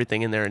bit of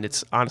everything in there, and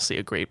it's honestly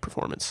a great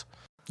performance.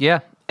 Yeah,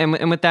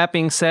 and with that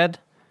being said,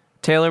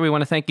 Taylor, we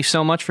want to thank you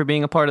so much for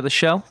being a part of the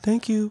show.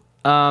 Thank you.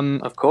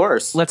 Of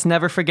course. Let's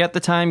never forget the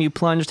time you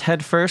plunged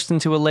headfirst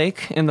into a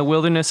lake in the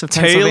wilderness of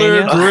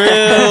Pennsylvania. Taylor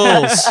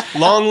Grills!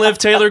 Long live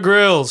Taylor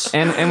Grills!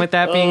 And with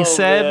that being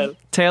said, man.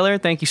 Taylor,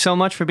 thank you so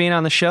much for being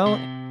on the show.